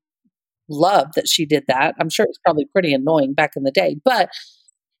 Now we love that she did that. I'm sure it's probably pretty annoying back in the day. But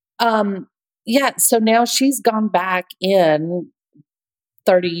so now she's gone back in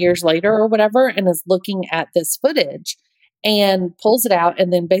 30 years later or whatever and is looking at this footage and pulls it out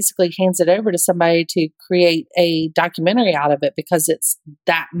and then basically hands it over to somebody to create a documentary out of it because it's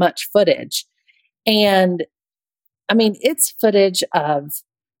that much footage. And I mean, it's footage of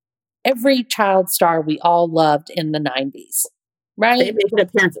every child star we all loved in the 90s, right? They make an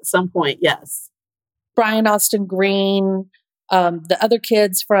appearance at some point, yes. Brian Austin Green, the other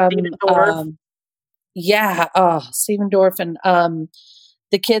kids from Stephen Dorff. Stephen Dorff and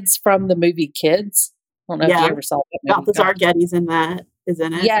the kids from the movie Kids. I don't know if you ever saw that movie. Balthazar Getty's in that,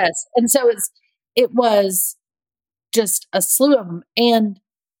 isn't it? Yes. And so it was just a slew of them. And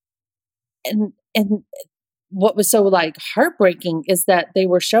what was so like heartbreaking is that they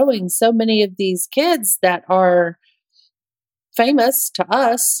were showing so many of these kids that are famous to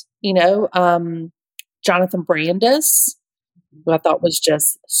us, Jonathan Brandis, who I thought was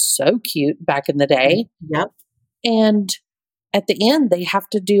just so cute back in the day. Yep. And at the end, they have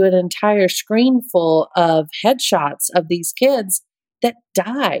to do an entire screen full of headshots of these kids that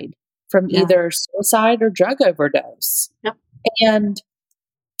died from either suicide or drug overdose. Yep. And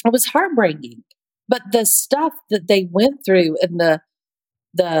it was heartbreaking. But the stuff that they went through and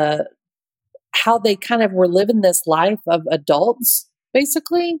the how they kind of were living this life of adults,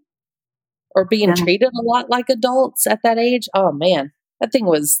 basically, or being treated a lot like adults at that age. Oh man, that thing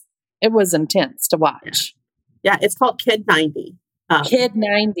was intense to watch. Yeah, it's called Kid 90. Kid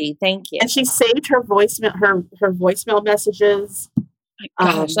 90, thank you. And she saved her voicemail, her voicemail messages. My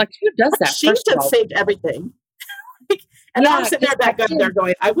gosh, like who does that? She just saved everything. And I'm sitting there back up there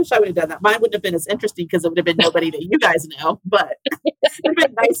going, I wish I would have done that. Mine wouldn't have been as interesting because it would have been nobody that you guys know. But it'd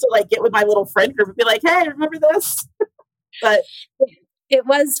been nice to like get with my little friend group and be like, hey, remember this? But it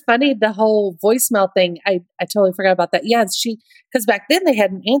was funny, the whole voicemail thing. I totally forgot about that. Yeah, because back then they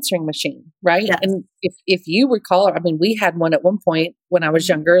had an answering machine, right? Yes. And if you recall, I mean, we had one at one point when I was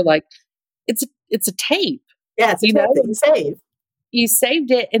younger. Like it's a tape. Yeah, it's a tape that you save. You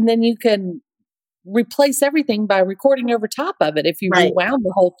saved it, and then you can replace everything by recording over top of it if you rewound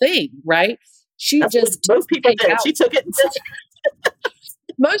the whole thing, right? Most people did. She took it and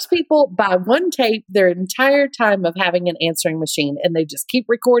most people buy one tape their entire time of having an answering machine and they just keep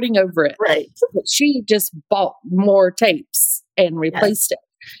recording over it. Right. But she just bought more tapes and replaced it.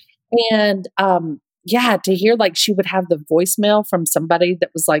 And to hear like she would have the voicemail from somebody that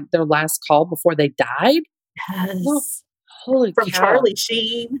was like their last call before they died. Yes. Oh, holy From cow. Charlie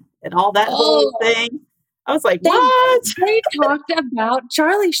Sheen and all that whole thing. I was like, what? They talked about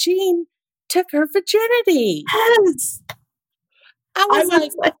Charlie Sheen took her virginity. Yes. I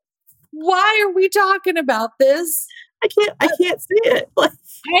was like, why are we talking about this? I can't see it. Like,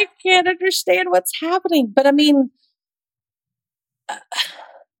 I can't understand what's happening. But I mean,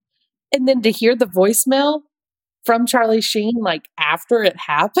 and then to hear the voicemail from Charlie Sheen, like after it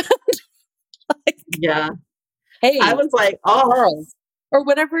happened, like, yeah. hey, I was like, oh, Charles, or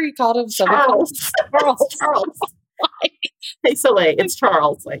whatever he called himself. Charles. Charles. Hey, Soleil, it's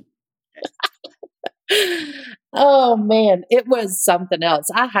Charles. Like, oh man, it was something else.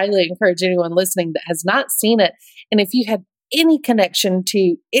 I highly encourage anyone listening that has not seen it. And if you have any connection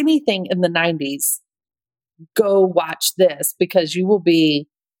to anything in the 90s, go watch this because you will be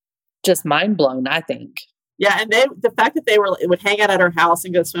just mind blown, I think. Yeah, and the fact that they would hang out at our house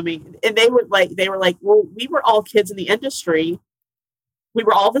and go swimming, and they were like, well, we were all kids in the industry. We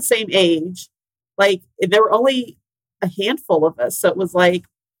were all the same age. Like, there were only a handful of us. So it was like,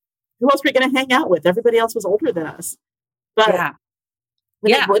 who else were we going to hang out with? Everybody else was older than us. But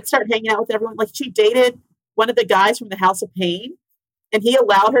when they would start hanging out with everyone, like she dated one of the guys from the House of Pain, and he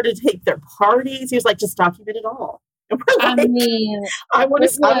allowed her to take their parties. He was like, just document it all. And we're like, I want to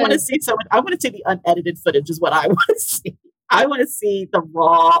see the unedited footage is what I want to see. I want to see the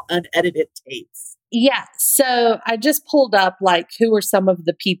raw, unedited tapes. Yeah. So I just pulled up like who were some of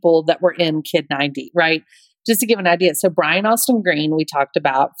the people that were in Kid 90, right? Just to give an idea. So Brian Austin Green, we talked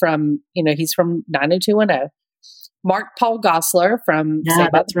about from, he's from 90210. Mark Paul Gosselaar from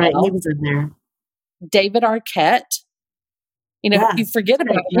Saved by the Bell. He was in there. David Arquette. You forget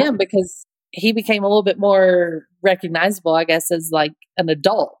about him because he became a little bit more recognizable, I guess, as like an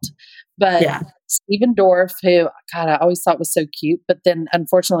adult. But Stephen Dorff, who God, I always thought was so cute, but then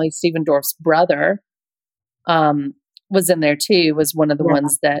unfortunately Stephen Dorff's brother was in there too, was one of the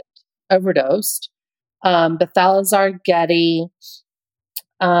ones that overdosed. Balthazar Getty.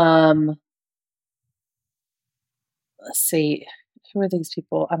 Let's see. Who are these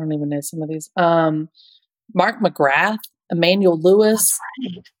people? I don't even know some of these. Mark McGrath, Emmanuel Lewis,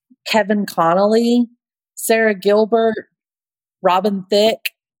 Kevin Connolly, Sarah Gilbert, Robin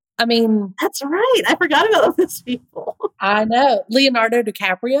Thicke. I mean, that's right. I forgot about all those people. I know. Leonardo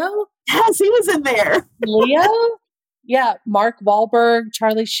DiCaprio. Yes, he was in there. Leo. Yeah, Mark Wahlberg,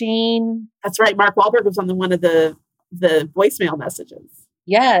 Charlie Sheen. That's right. Mark Wahlberg was on one of the voicemail messages.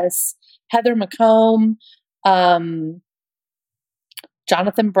 Yes. Heather McComb,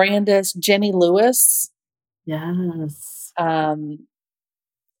 Jonathan Brandis, Jenny Lewis. Yes.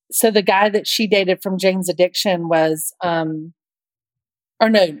 So the guy that she dated from Jane's Addiction was,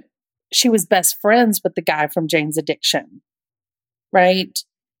 she was best friends with the guy from Jane's Addiction, right?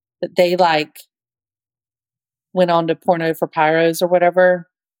 That they like went on to Porno for Pyros or whatever.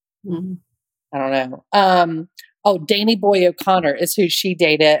 Mm-hmm. I don't know. Danny Boy O'Connor is who she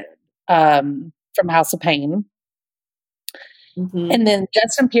dated from House of Pain. Mm-hmm. And then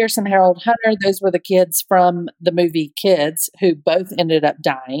Justin Pierce and Harold Hunter, those were the kids from the movie Kids who both ended up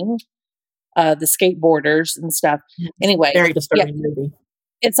dying. The skateboarders and stuff. Anyway. Very disturbing movie.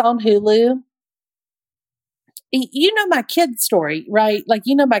 It's on Hulu. You know my kid's story, right? Like,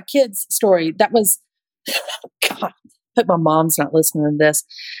 my kid's story. That was, God, I hope my mom's not listening to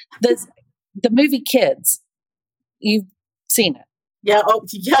this. The movie Kids. You've seen it. Yeah. Oh,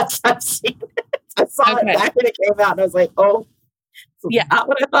 yes, I've seen it. I saw it back when it came out, and I was like, oh, yeah, not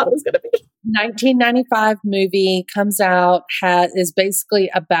what I thought it was going to be. 1995 movie comes out, is basically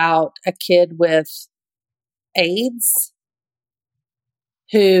about a kid with AIDS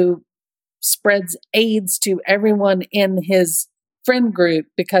who spreads AIDS to everyone in his friend group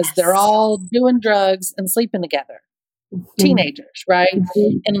because they're all doing drugs and sleeping together. Mm-hmm. Teenagers, right?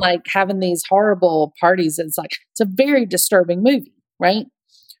 Mm-hmm. And like having these horrible parties. It's a very disturbing movie, right?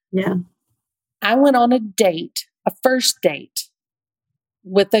 Yeah. I went on a first date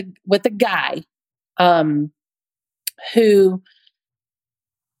with a guy who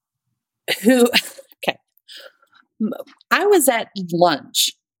okay. I was at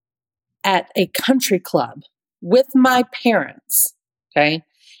lunch at a country club with my parents, okay?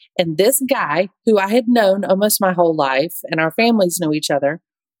 And this guy, who I had known almost my whole life, and our families know each other,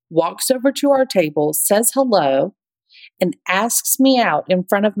 walks over to our table, says hello, and asks me out in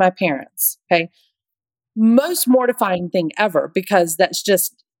front of my parents, okay? Most mortifying thing ever, because that's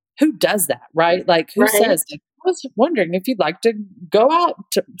just, who does that, right? Like, who says, I was wondering if you'd like to go out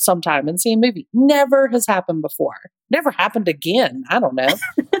sometime and see a movie. Never has happened before. Never happened again. I don't know.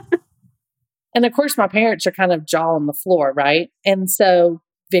 And of course, my parents are kind of jaw on the floor, right? And so,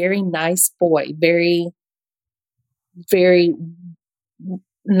 very nice boy, very, very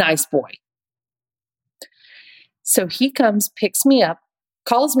nice boy. So he comes, picks me up,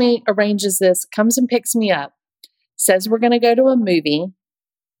 calls me, arranges this, comes and picks me up, says we're going to go to a movie.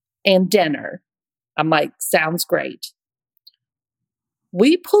 and dinner. I'm like, sounds great.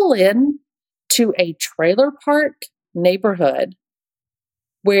 We pull in to a trailer park neighborhood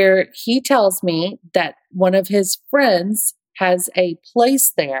where he tells me that one of his friends has a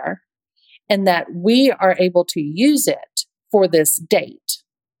place there and that we are able to use it for this date.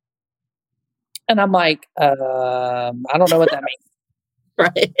 And I'm like, I don't know what that means.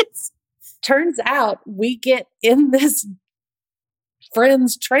 Right. Turns out we get in this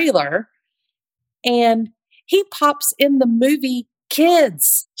friend's trailer and he pops in the movie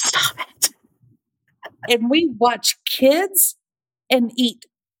Kids. Stop it. And we watch Kids and eat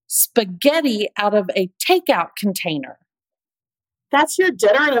spaghetti out of a takeout container. That's your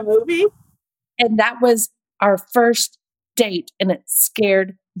dinner in a movie? And that was our first date, and it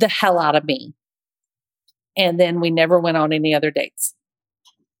scared the hell out of me. And then we never went on any other dates.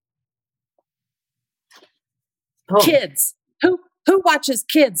 Oh. Kids. Who watches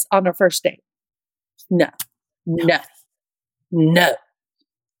Kids on their first date? No.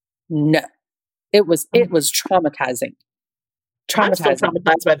 It was traumatizing. I'm still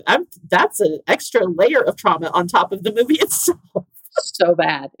traumatized by that. That's an extra layer of trauma on top of the movie itself. So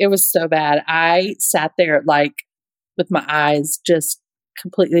bad. It was so bad. I sat there like with my eyes just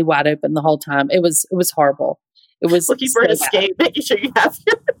completely wide open the whole time. It was horrible. It was looking for an escape, making sure you have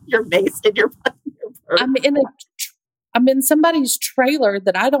your mace in your purse. I'm in somebody's trailer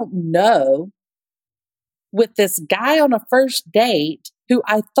that I don't know with this guy on a first date who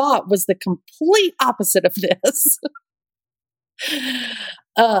I thought was the complete opposite of this.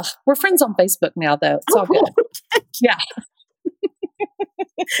 We're friends on Facebook now, though. It's all cool. Good. Yeah.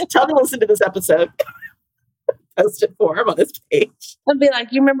 Tell them to listen to this episode. Post it for him on his page. And be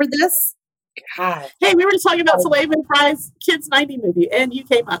like, you remember this? God. Hey, we were just talking about Saleva and Fry's Kids 90 movie, and you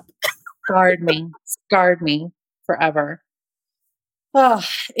came up. Scarred me forever. Oh,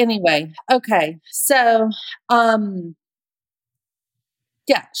 anyway. Okay. So,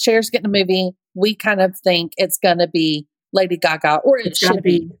 yeah, Cher's getting a movie. We kind of think it's going to be Lady Gaga, or it should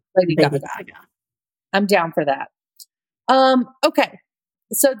be Lady Gaga. I'm down for that. Okay.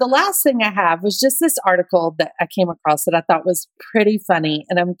 So the last thing I have was just this article that I came across that I thought was pretty funny.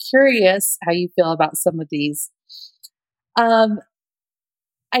 And I'm curious how you feel about some of these. I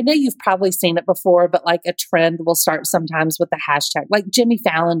know you've probably seen it before, but like a trend will start sometimes with a hashtag. Like Jimmy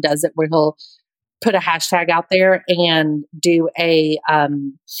Fallon does it where he'll put a hashtag out there and do a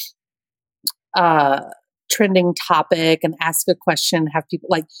trending topic and ask a question, have people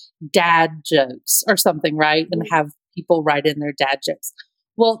like dad jokes or something, right? And have people write in their dad jokes.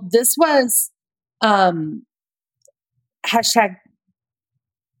 Well, this was hashtag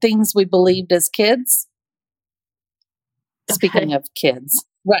things we believed as kids. Speaking of kids,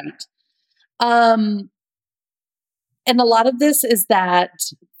 right. And a lot of this is that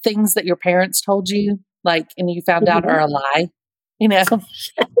things that your parents told you, like, and you found out are a lie, you know?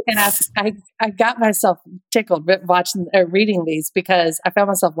 And I got myself tickled watching or reading these because I found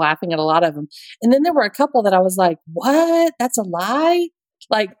myself laughing at a lot of them. And then there were a couple that I was like, what? That's a lie?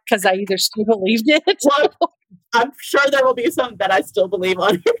 Like, because I either still believed it. Well, I'm sure there will be some that I still believe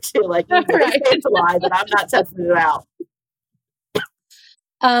on here too. Like, right. It's a lie, but I'm not testing it out.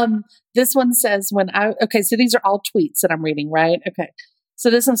 This one says so these are all tweets that I'm reading, right? Okay.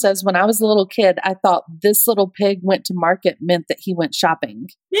 So this one says, when I was a little kid, I thought this little pig went to market meant that he went shopping.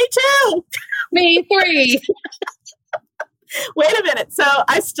 Me too. Me 3. Wait a minute. So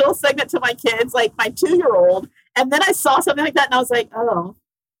I still sing it to my kids, like my 2-year-old. And then I saw something like that and I was like, oh.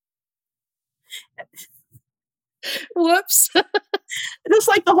 Whoops. Just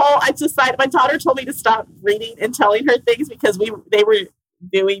like the whole, I decided, my daughter told me to stop reading and telling her things because they were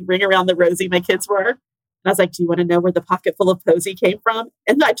doing Ring Around the Rosie, my kids were. And I was like, do you want to know where the pocket full of posy came from?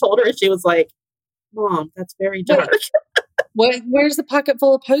 And I told her and she was like, Mom, that's very dark. Where's the pocket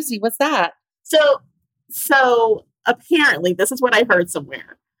full of posy? What's that? So apparently, this is what I heard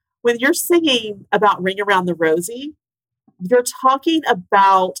somewhere. When you're singing about Ring Around the Rosie, you're talking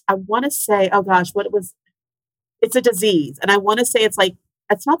about, I want to say, oh gosh, it's a disease. And I want to say it's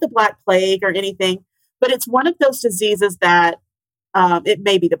not the Black Plague or anything, but it's one of those diseases that it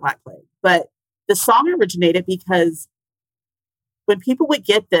may be the Black Plague. But the song originated because when people would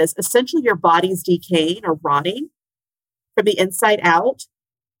get this, essentially your body's decaying or rotting from the inside out.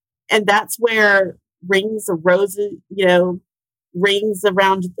 And that's where rings of roses, rings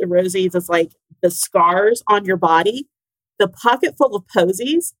around the rosies is like the scars on your body. The pocket full of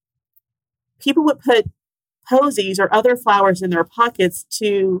posies, people would put posies or other flowers in their pockets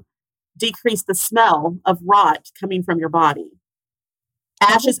to decrease the smell of rot coming from your body.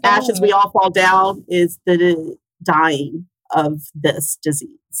 Ashes, we all fall down is the dying of this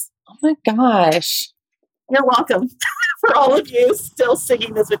disease. Oh my gosh. You're welcome. For all of you still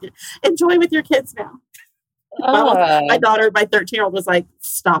singing this with you. Enjoy with your kids now. My daughter, my 13-year-old was like,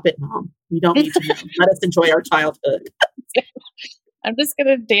 stop it, Mom. We don't need to know. Let us enjoy our childhood. I'm just going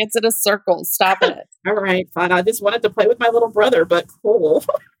to dance in a circle. Stop it. All right, fine. I just wanted to play with my little brother, but cool.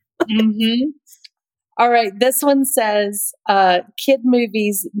 Mm-hmm. All right. This one says, kid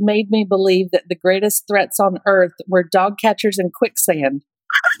movies made me believe that the greatest threats on earth were dog catchers and quicksand.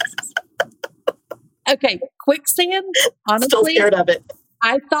 Okay. Quicksand, honestly, still scared of it.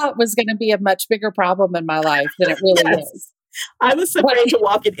 I thought was going to be a much bigger problem in my life than it really is. I was afraid to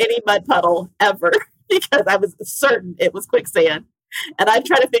walk in any mud puddle ever because I was certain it was quicksand. And I'd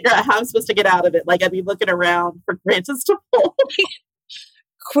try to figure out how I'm supposed to get out of it. Like I'd be looking around for branches to pull.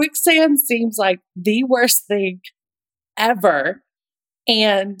 Quicksand seems like the worst thing ever.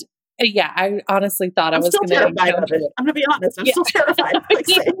 And yeah, I honestly thought I was going to terrified of it. I'm going to be honest. I'm still terrified of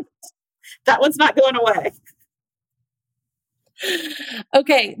quicksand. That one's not going away.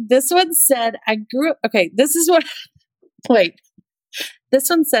 Okay. This one said, this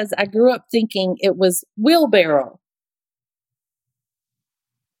one says, I grew up thinking it was wheelbarrow.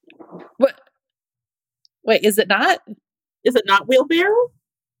 What? Wait, is it not? Is it not wheelbarrow?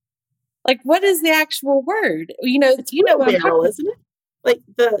 Like, what is the actual word? It's wheelbarrow, isn't it? Like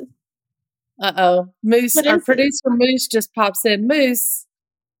the. Moose. Our producer Moose just pops in. Moose,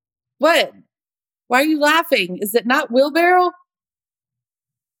 what? Why are you laughing? Is it not wheelbarrow?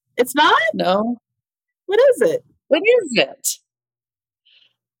 It's not? No. What is it? What is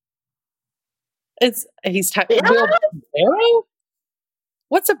it? He's talking wheelbarrow?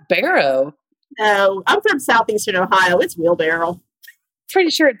 What's a barrow? No, I'm from southeastern Ohio. It's wheelbarrow. Pretty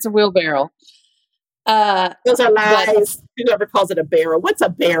sure it's a wheelbarrow. Those are lies. Whoever calls it a barrow. What's a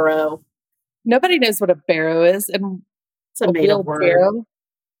barrow? Nobody knows what a barrow is. And it's a made-up word.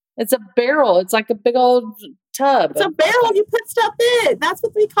 It's a barrel. It's like a big old tub. It's a barrel you put stuff in. That's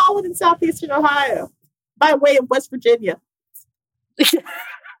what we call it in southeastern Ohio. By way of West Virginia. It's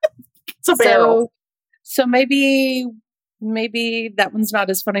a barrel. So maybe that one's not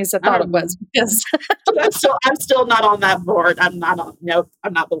as funny as I thought it was. Because I'm still not on that board. I'm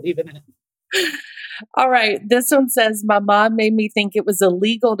not believing in it. All right. This one says, my mom made me think it was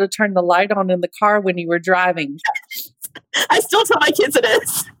illegal to turn the light on in the car when you were driving. I still tell my kids it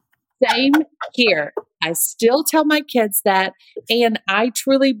is. Same here. I still tell my kids that, and I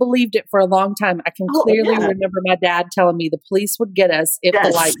truly believed it for a long time. I can clearly remember my dad telling me the police would get us if the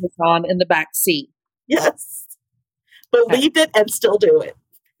light was on in the back seat. Yes. Believed it and still do it.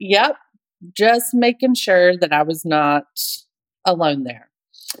 Yep. Just making sure that I was not alone there.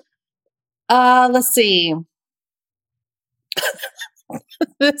 Let's see.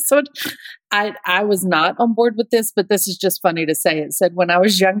 This one, I was not on board with this, but this is just funny to say. It said, when I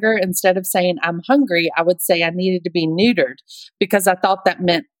was younger, instead of saying I'm hungry, I would say I needed to be neutered because I thought that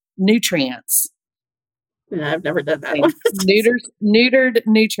meant nutrients. Yeah, I've never done that. Neutered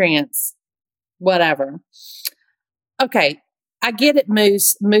nutrients. Whatever. Okay. I get it,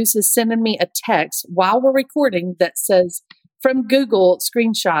 Moose. Moose is sending me a text while we're recording that says from Google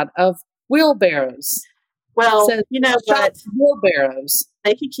screenshot of wheelbarrows. Well, you know what? Wheelbarrows.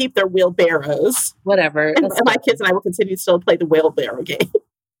 They can keep their wheelbarrows. Whatever. And my kids and I will continue to still play the wheelbarrow game.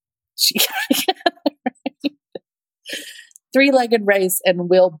 Three-legged race and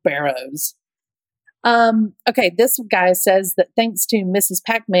wheelbarrows. Okay, this guy says that thanks to Mrs.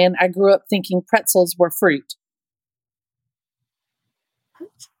 Pac-Man, I grew up thinking pretzels were fruit.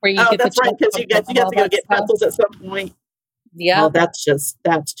 That's right, because you have to go get pretzels at some point. Yeah. Well, that's just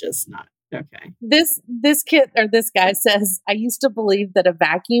not okay. This kid or this guy says, I used to believe that a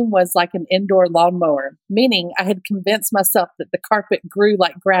vacuum was like an indoor lawnmower, meaning I had convinced myself that the carpet grew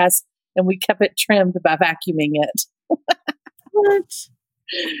like grass and we kept it trimmed by vacuuming it. What?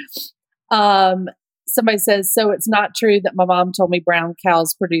 Somebody says, so it's not true that my mom told me brown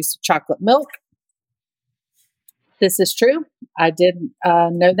cows produce chocolate milk. This is true. I did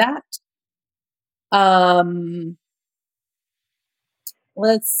know that.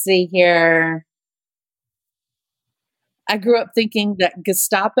 Let's see here. I grew up thinking that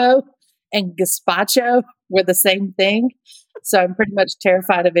Gestapo and gazpacho were the same thing. So I'm pretty much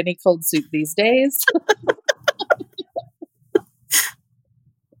terrified of any cold soup these days.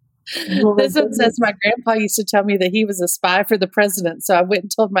 This one says my grandpa used to tell me that he was a spy for the president. So I went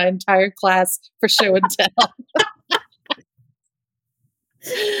and told my entire class for show and tell.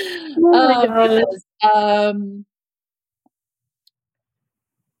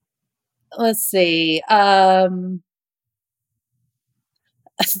 Let's see.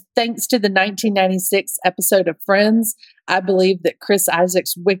 Thanks to the 1996 episode of Friends, I believe that Chris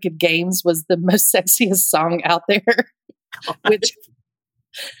Isaak's Wicked Games was the most sexiest song out there. Which,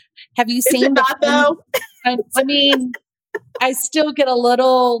 have you seen? Is it not, though? I mean, I still get a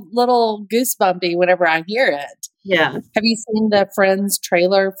little goosebumpy whenever I hear it. Yeah. Have you seen the Friends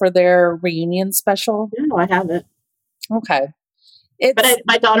trailer for their reunion special? No, I haven't. Okay. But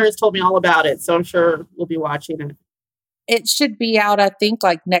my daughter has told me all about it, so I'm sure we'll be watching it. It should be out, I think,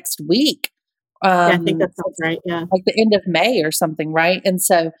 like next week. Yeah, I think that sounds right. Yeah. Like the end of May or something, right? And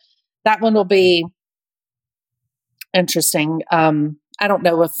so that one will be interesting. I don't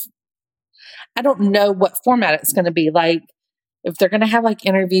know what format it's going to be. Like, if they're going to have like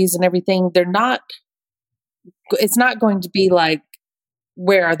interviews and everything, it's not going to be like,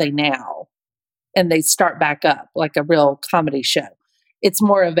 Where Are They Now? And they start back up like a real comedy show. It's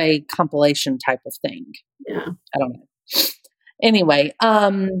more of a compilation type of thing. Yeah. I don't know. Anyway,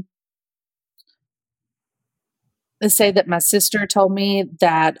 they say that my sister told me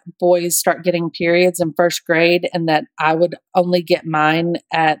that boys start getting periods in first grade and that I would only get mine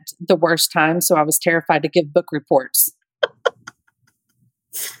at the worst time. So I was terrified to give book reports.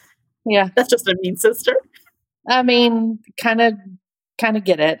 Yeah. That's just a mean sister. I mean, kind of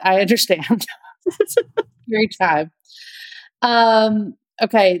get it. I understand. Every time.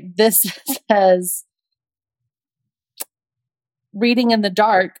 Okay. This says reading in the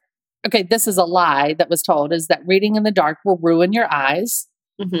dark. Okay, this is a lie that was told, is that reading in the dark will ruin your eyes.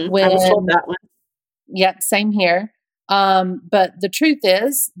 Mm-hmm. I was told that one. Yep, same here. But the truth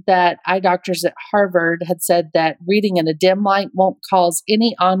is that eye doctors at Harvard had said that reading in a dim light won't cause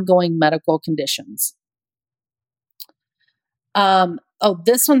any ongoing medical conditions.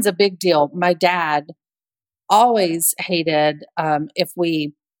 This one's a big deal. My dad always hated if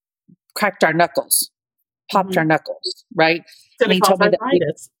we cracked our knuckles, popped our knuckles, right? And he told me that.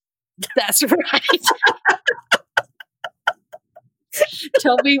 That's right.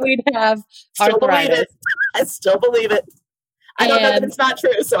 Told me we'd have arthritis. I still believe it. I don't know that it's not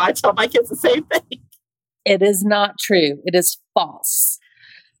true, so I tell my kids the same thing. It is not true. It is false.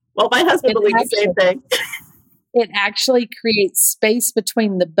 Well, my husband believes the same thing. It actually creates space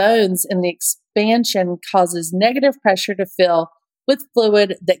between the bones, and the expansion causes negative pressure to fill with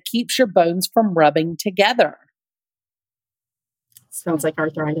fluid that keeps your bones from rubbing together. Sounds like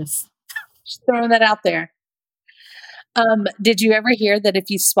arthritis. Just throwing that out there. Did you ever hear that if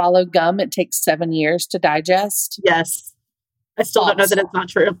you swallow gum, it takes 7 years to digest? Yes. I still don't know that it's not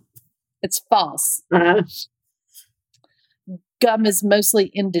true. It's false. Gum is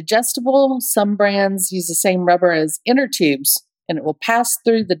mostly indigestible. Some brands use the same rubber as inner tubes, and it will pass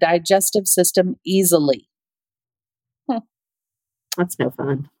through the digestive system easily. That's no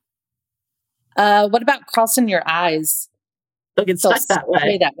fun. What about crossing your eyes? They'll get stuck that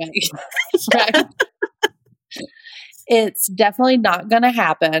way. Right. It's definitely not going to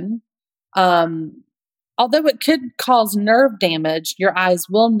happen. Although it could cause nerve damage, your eyes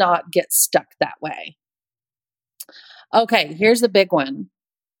will not get stuck that way. Okay, here's a big one.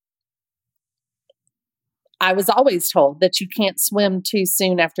 I was always told that you can't swim too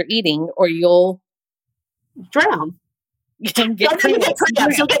soon after eating or you'll drown. You'll get cramps.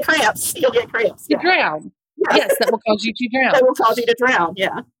 You'll get cramps. You'll get cramps. You drown. Yeah. Yes, that will cause you to drown. That will cause you to drown,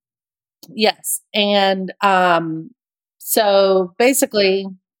 yeah. Yes. And so basically,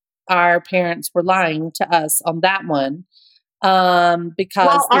 our parents were lying to us on that one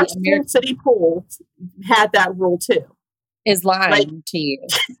because our American City pool had that rule too. Is lying to you.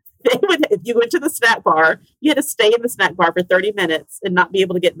 If you went to the snack bar, you had to stay in the snack bar for 30 minutes and not be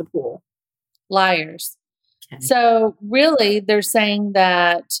able to get in the pool. Liars. Okay. So really, they're saying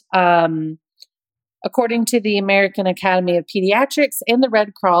that according to the American Academy of Pediatrics and the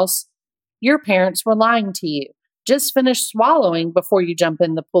Red Cross, your parents were lying to you. Just finish swallowing before you jump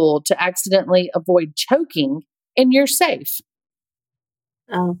in the pool to accidentally avoid choking, and you're safe.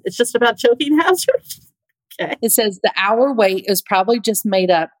 Oh, it's just about choking hazard? Okay. It says the hour wait is probably just made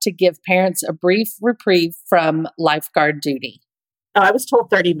up to give parents a brief reprieve from lifeguard duty. Oh, I was told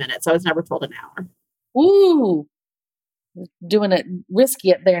 30 minutes. I was never told an hour. Ooh. Doing it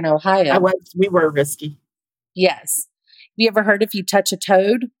risky up there in Ohio. We were risky. Yes. Have you ever heard if you touch a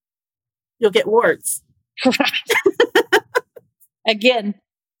toad? You'll get warts. Right. Again,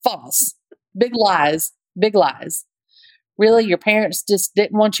 false. Big lies. Big lies. Really, your parents just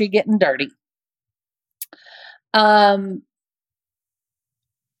didn't want you getting dirty. You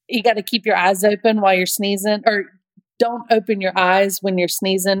got to keep your eyes open while you're sneezing, or don't open your eyes when you're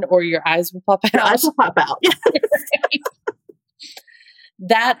sneezing, or your eyes will pop out. Your eyes will pop out.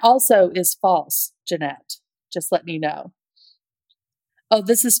 That also is false, Jeanette. Just letting you know. Oh,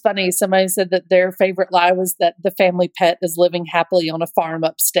 this is funny. Somebody said that their favorite lie was that the family pet is living happily on a farm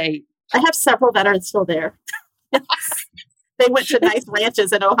upstate. I have several that are still there. They went to nice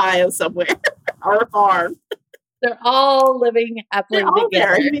ranches in Ohio somewhere, or a farm. They're all living happily They're all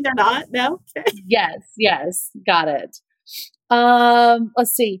together. there. You mean they're not? No? Okay. Yes. Got it.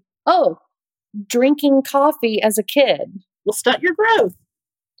 Let's see. Oh, drinking coffee as a kid. Will stunt your growth.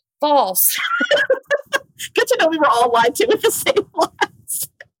 False. Good to know we were all lied to with the same lies.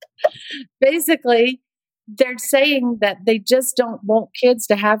 Basically, they're saying that they just don't want kids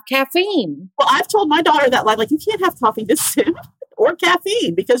to have caffeine. Well, I've told my daughter that lie, like, you can't have coffee this soon or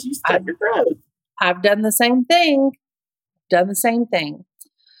caffeine because you stunt your growth. I've done the same thing.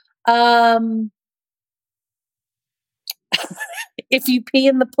 If you pee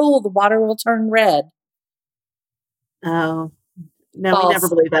in the pool, the water will turn red. Oh, no, False. we never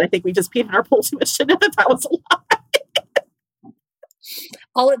believed that. I think we just peed in our pool too much to know that was a lie.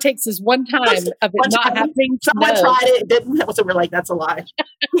 All it takes is one time of it not happening. Someone tried it, didn't. So we're like, that's a lie.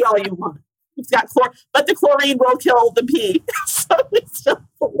 Pee all you want. It's got but the chlorine will kill the pee. So we still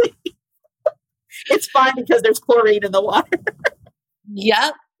believe it's fine because there's chlorine in the water.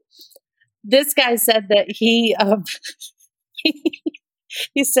 Yep. This guy said that he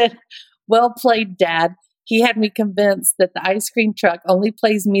said, "Well played, Dad. He had me convinced that the ice cream truck only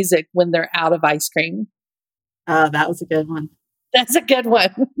plays music when they're out of ice cream." That was a good one. That's a good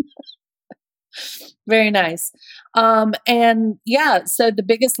one. Very nice. And yeah, so the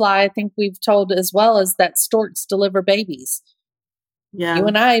biggest lie I think we've told as well is that storks deliver babies. Yeah. You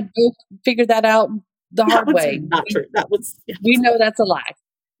and I both figured that out the hard way. Not true. That was. Yeah. We know that's a lie.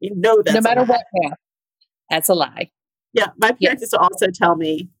 You know that's no matter a lie. what path, that's a lie. Yeah, my parents used to also tell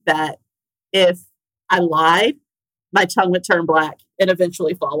me that if I lied, my tongue would turn black and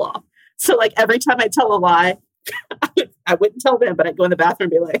eventually fall off. So, like, every time I tell a lie, I wouldn't tell them, but I'd go in the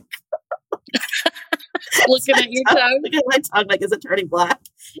bathroom and be like, looking at your tongue. Look at my tongue, like, is it turning black?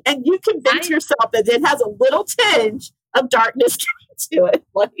 And you convince yourself that it has a little tinge of darkness to it.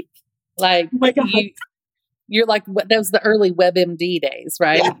 Like, oh my God. You're like, that was the early WebMD days,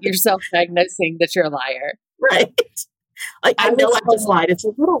 right? Yeah. You're self-diagnosing that you're a liar. Right. Like, I know I just lied. It's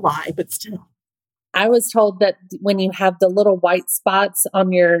a little lie, but still. I was told that when you have the little white spots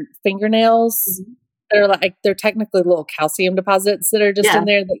on your fingernails, they're technically little calcium deposits that are just in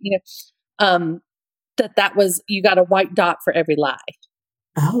there that, that was, you got a white dot for every lie.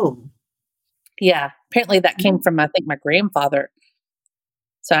 Oh. Yeah. Apparently that came from, I think, my grandfather.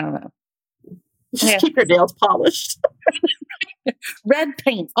 So I don't know. Just keep your nails polished. Red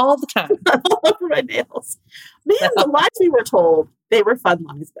paint all the time. All over my nails. Man, the lies we were told, they were fun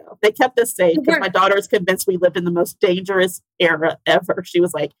lies, though. They kept us safe because my daughter is convinced we lived in the most dangerous era ever. She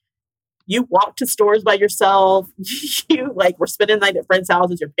was like, you walked to stores by yourself. You, were spending the night at friends'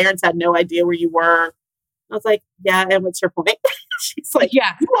 houses. Your parents had no idea where you were. I was like, yeah, and what's your point? She's like,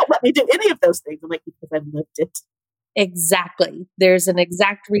 yeah, you won't let me do any of those things. I'm like, because I've lived it. Exactly. There's an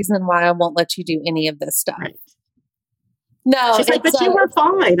exact reason why I won't let you do any of this stuff. Right. No. She's like, but you were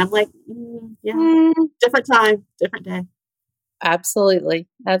fine. I'm like, different time, different day. Absolutely.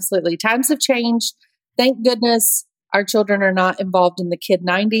 Absolutely. Times have changed. Thank goodness our children are not involved in the Kid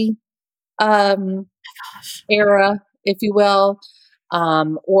 90 era, if you will,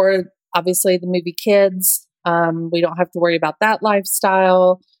 or obviously the movie Kids. We don't have to worry about that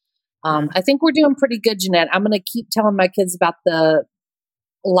lifestyle. I think we're doing pretty good, Jeanette. I'm going to keep telling my kids about the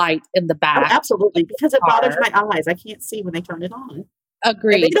light in the back. Oh, absolutely, because it bothers my eyes. I can't see when they turn it on.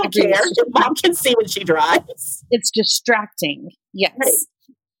 Agreed. And they don't care. Your mom can see when she drives. It's distracting. Yes. Right.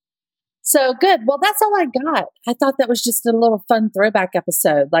 So good. Well, that's all I got. I thought that was just a little fun throwback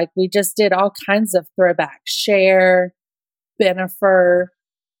episode. Like, we just did all kinds of throwbacks. Cher, Bennifer.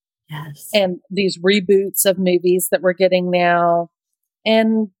 Yes. And these reboots of movies that we're getting now.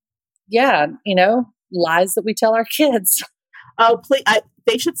 And yeah, lies that we tell our kids. Oh, please.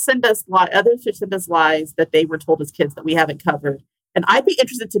 They should send us lies. Others should send us lies that they were told as kids that we haven't covered. And I'd be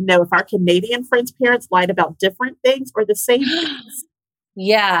interested to know if our Canadian friends' parents lied about different things or the same things.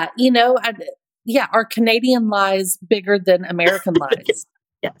 Yeah. Our Canadian lies bigger than American lies.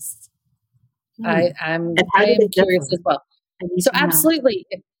 Yes. I am curious as well. So absolutely.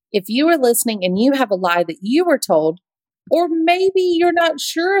 If you are listening and you have a lie that you were told, or maybe you're not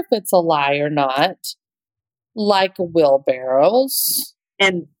sure if it's a lie or not, like wheelbarrows.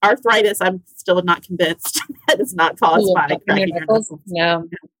 And arthritis, I'm still not convinced that is not caused by cracking your knuckles. No.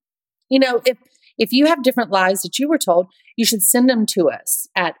 If you have different lies that you were told, you should send them to us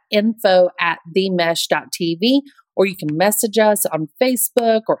at info@themesh.tv, or you can message us on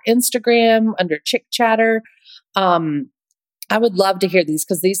Facebook or Instagram under Chick Chatter. I would love to hear these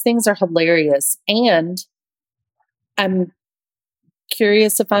because these things are hilarious. And I'm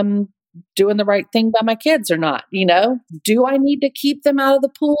curious if I'm doing the right thing by my kids or not. Do I need to keep them out of the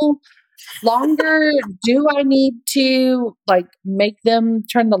pool longer? Do I need to make them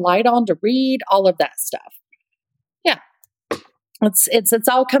turn the light on to read? All of that stuff. Yeah. It's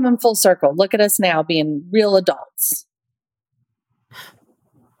all coming full circle. Look at us now being real adults.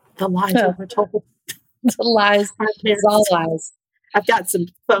 The lies we're told. The lies. It's all lies. I've got some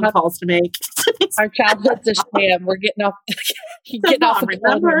phone calls to make. Our childhood's a sham. We're getting off. Getting off.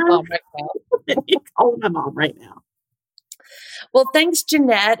 Remember? Mom right now. You're calling my mom right now. Well, thanks,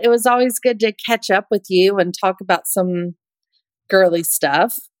 Jeanette. It was always good to catch up with you and talk about some girly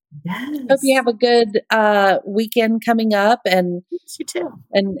stuff. Yes. Hope you have a good weekend coming up, and you too.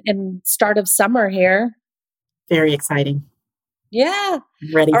 And start of summer here. Very exciting. Yeah.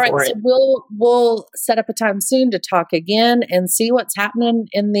 I'm ready for it. So we'll set up a time soon to talk again and see what's happening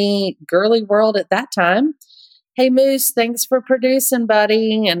in the girly world at that time. Hey, Moose, thanks for producing,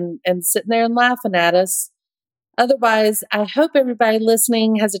 buddy, and sitting there and laughing at us. Otherwise, I hope everybody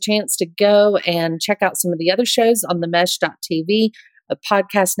listening has a chance to go and check out some of the other shows on themesh.tv, a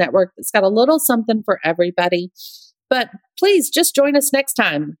podcast network that's got a little something for everybody. But please just join us next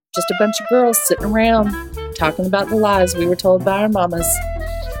time. Just a bunch of girls sitting around talking about the lies we were told by our mamas.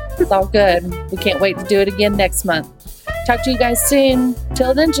 It's all good. We can't wait to do it again next month. Talk to you guys soon.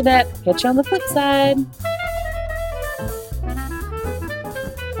 Till then, Jeanette, catch you on the flip side.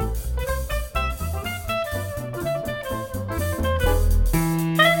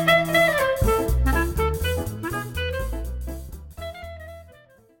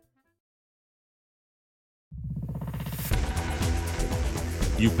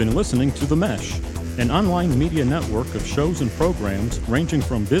 You've been listening to The Mesh, an online media network of shows and programs ranging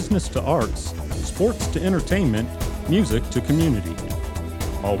from business to arts, sports to entertainment, music to community.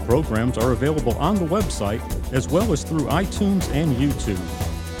 All programs are available on the website as well as through iTunes and YouTube.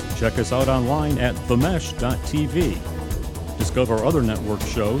 Check us out online at themesh.tv. Discover other network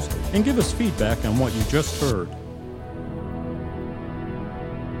shows and give us feedback on what you just heard.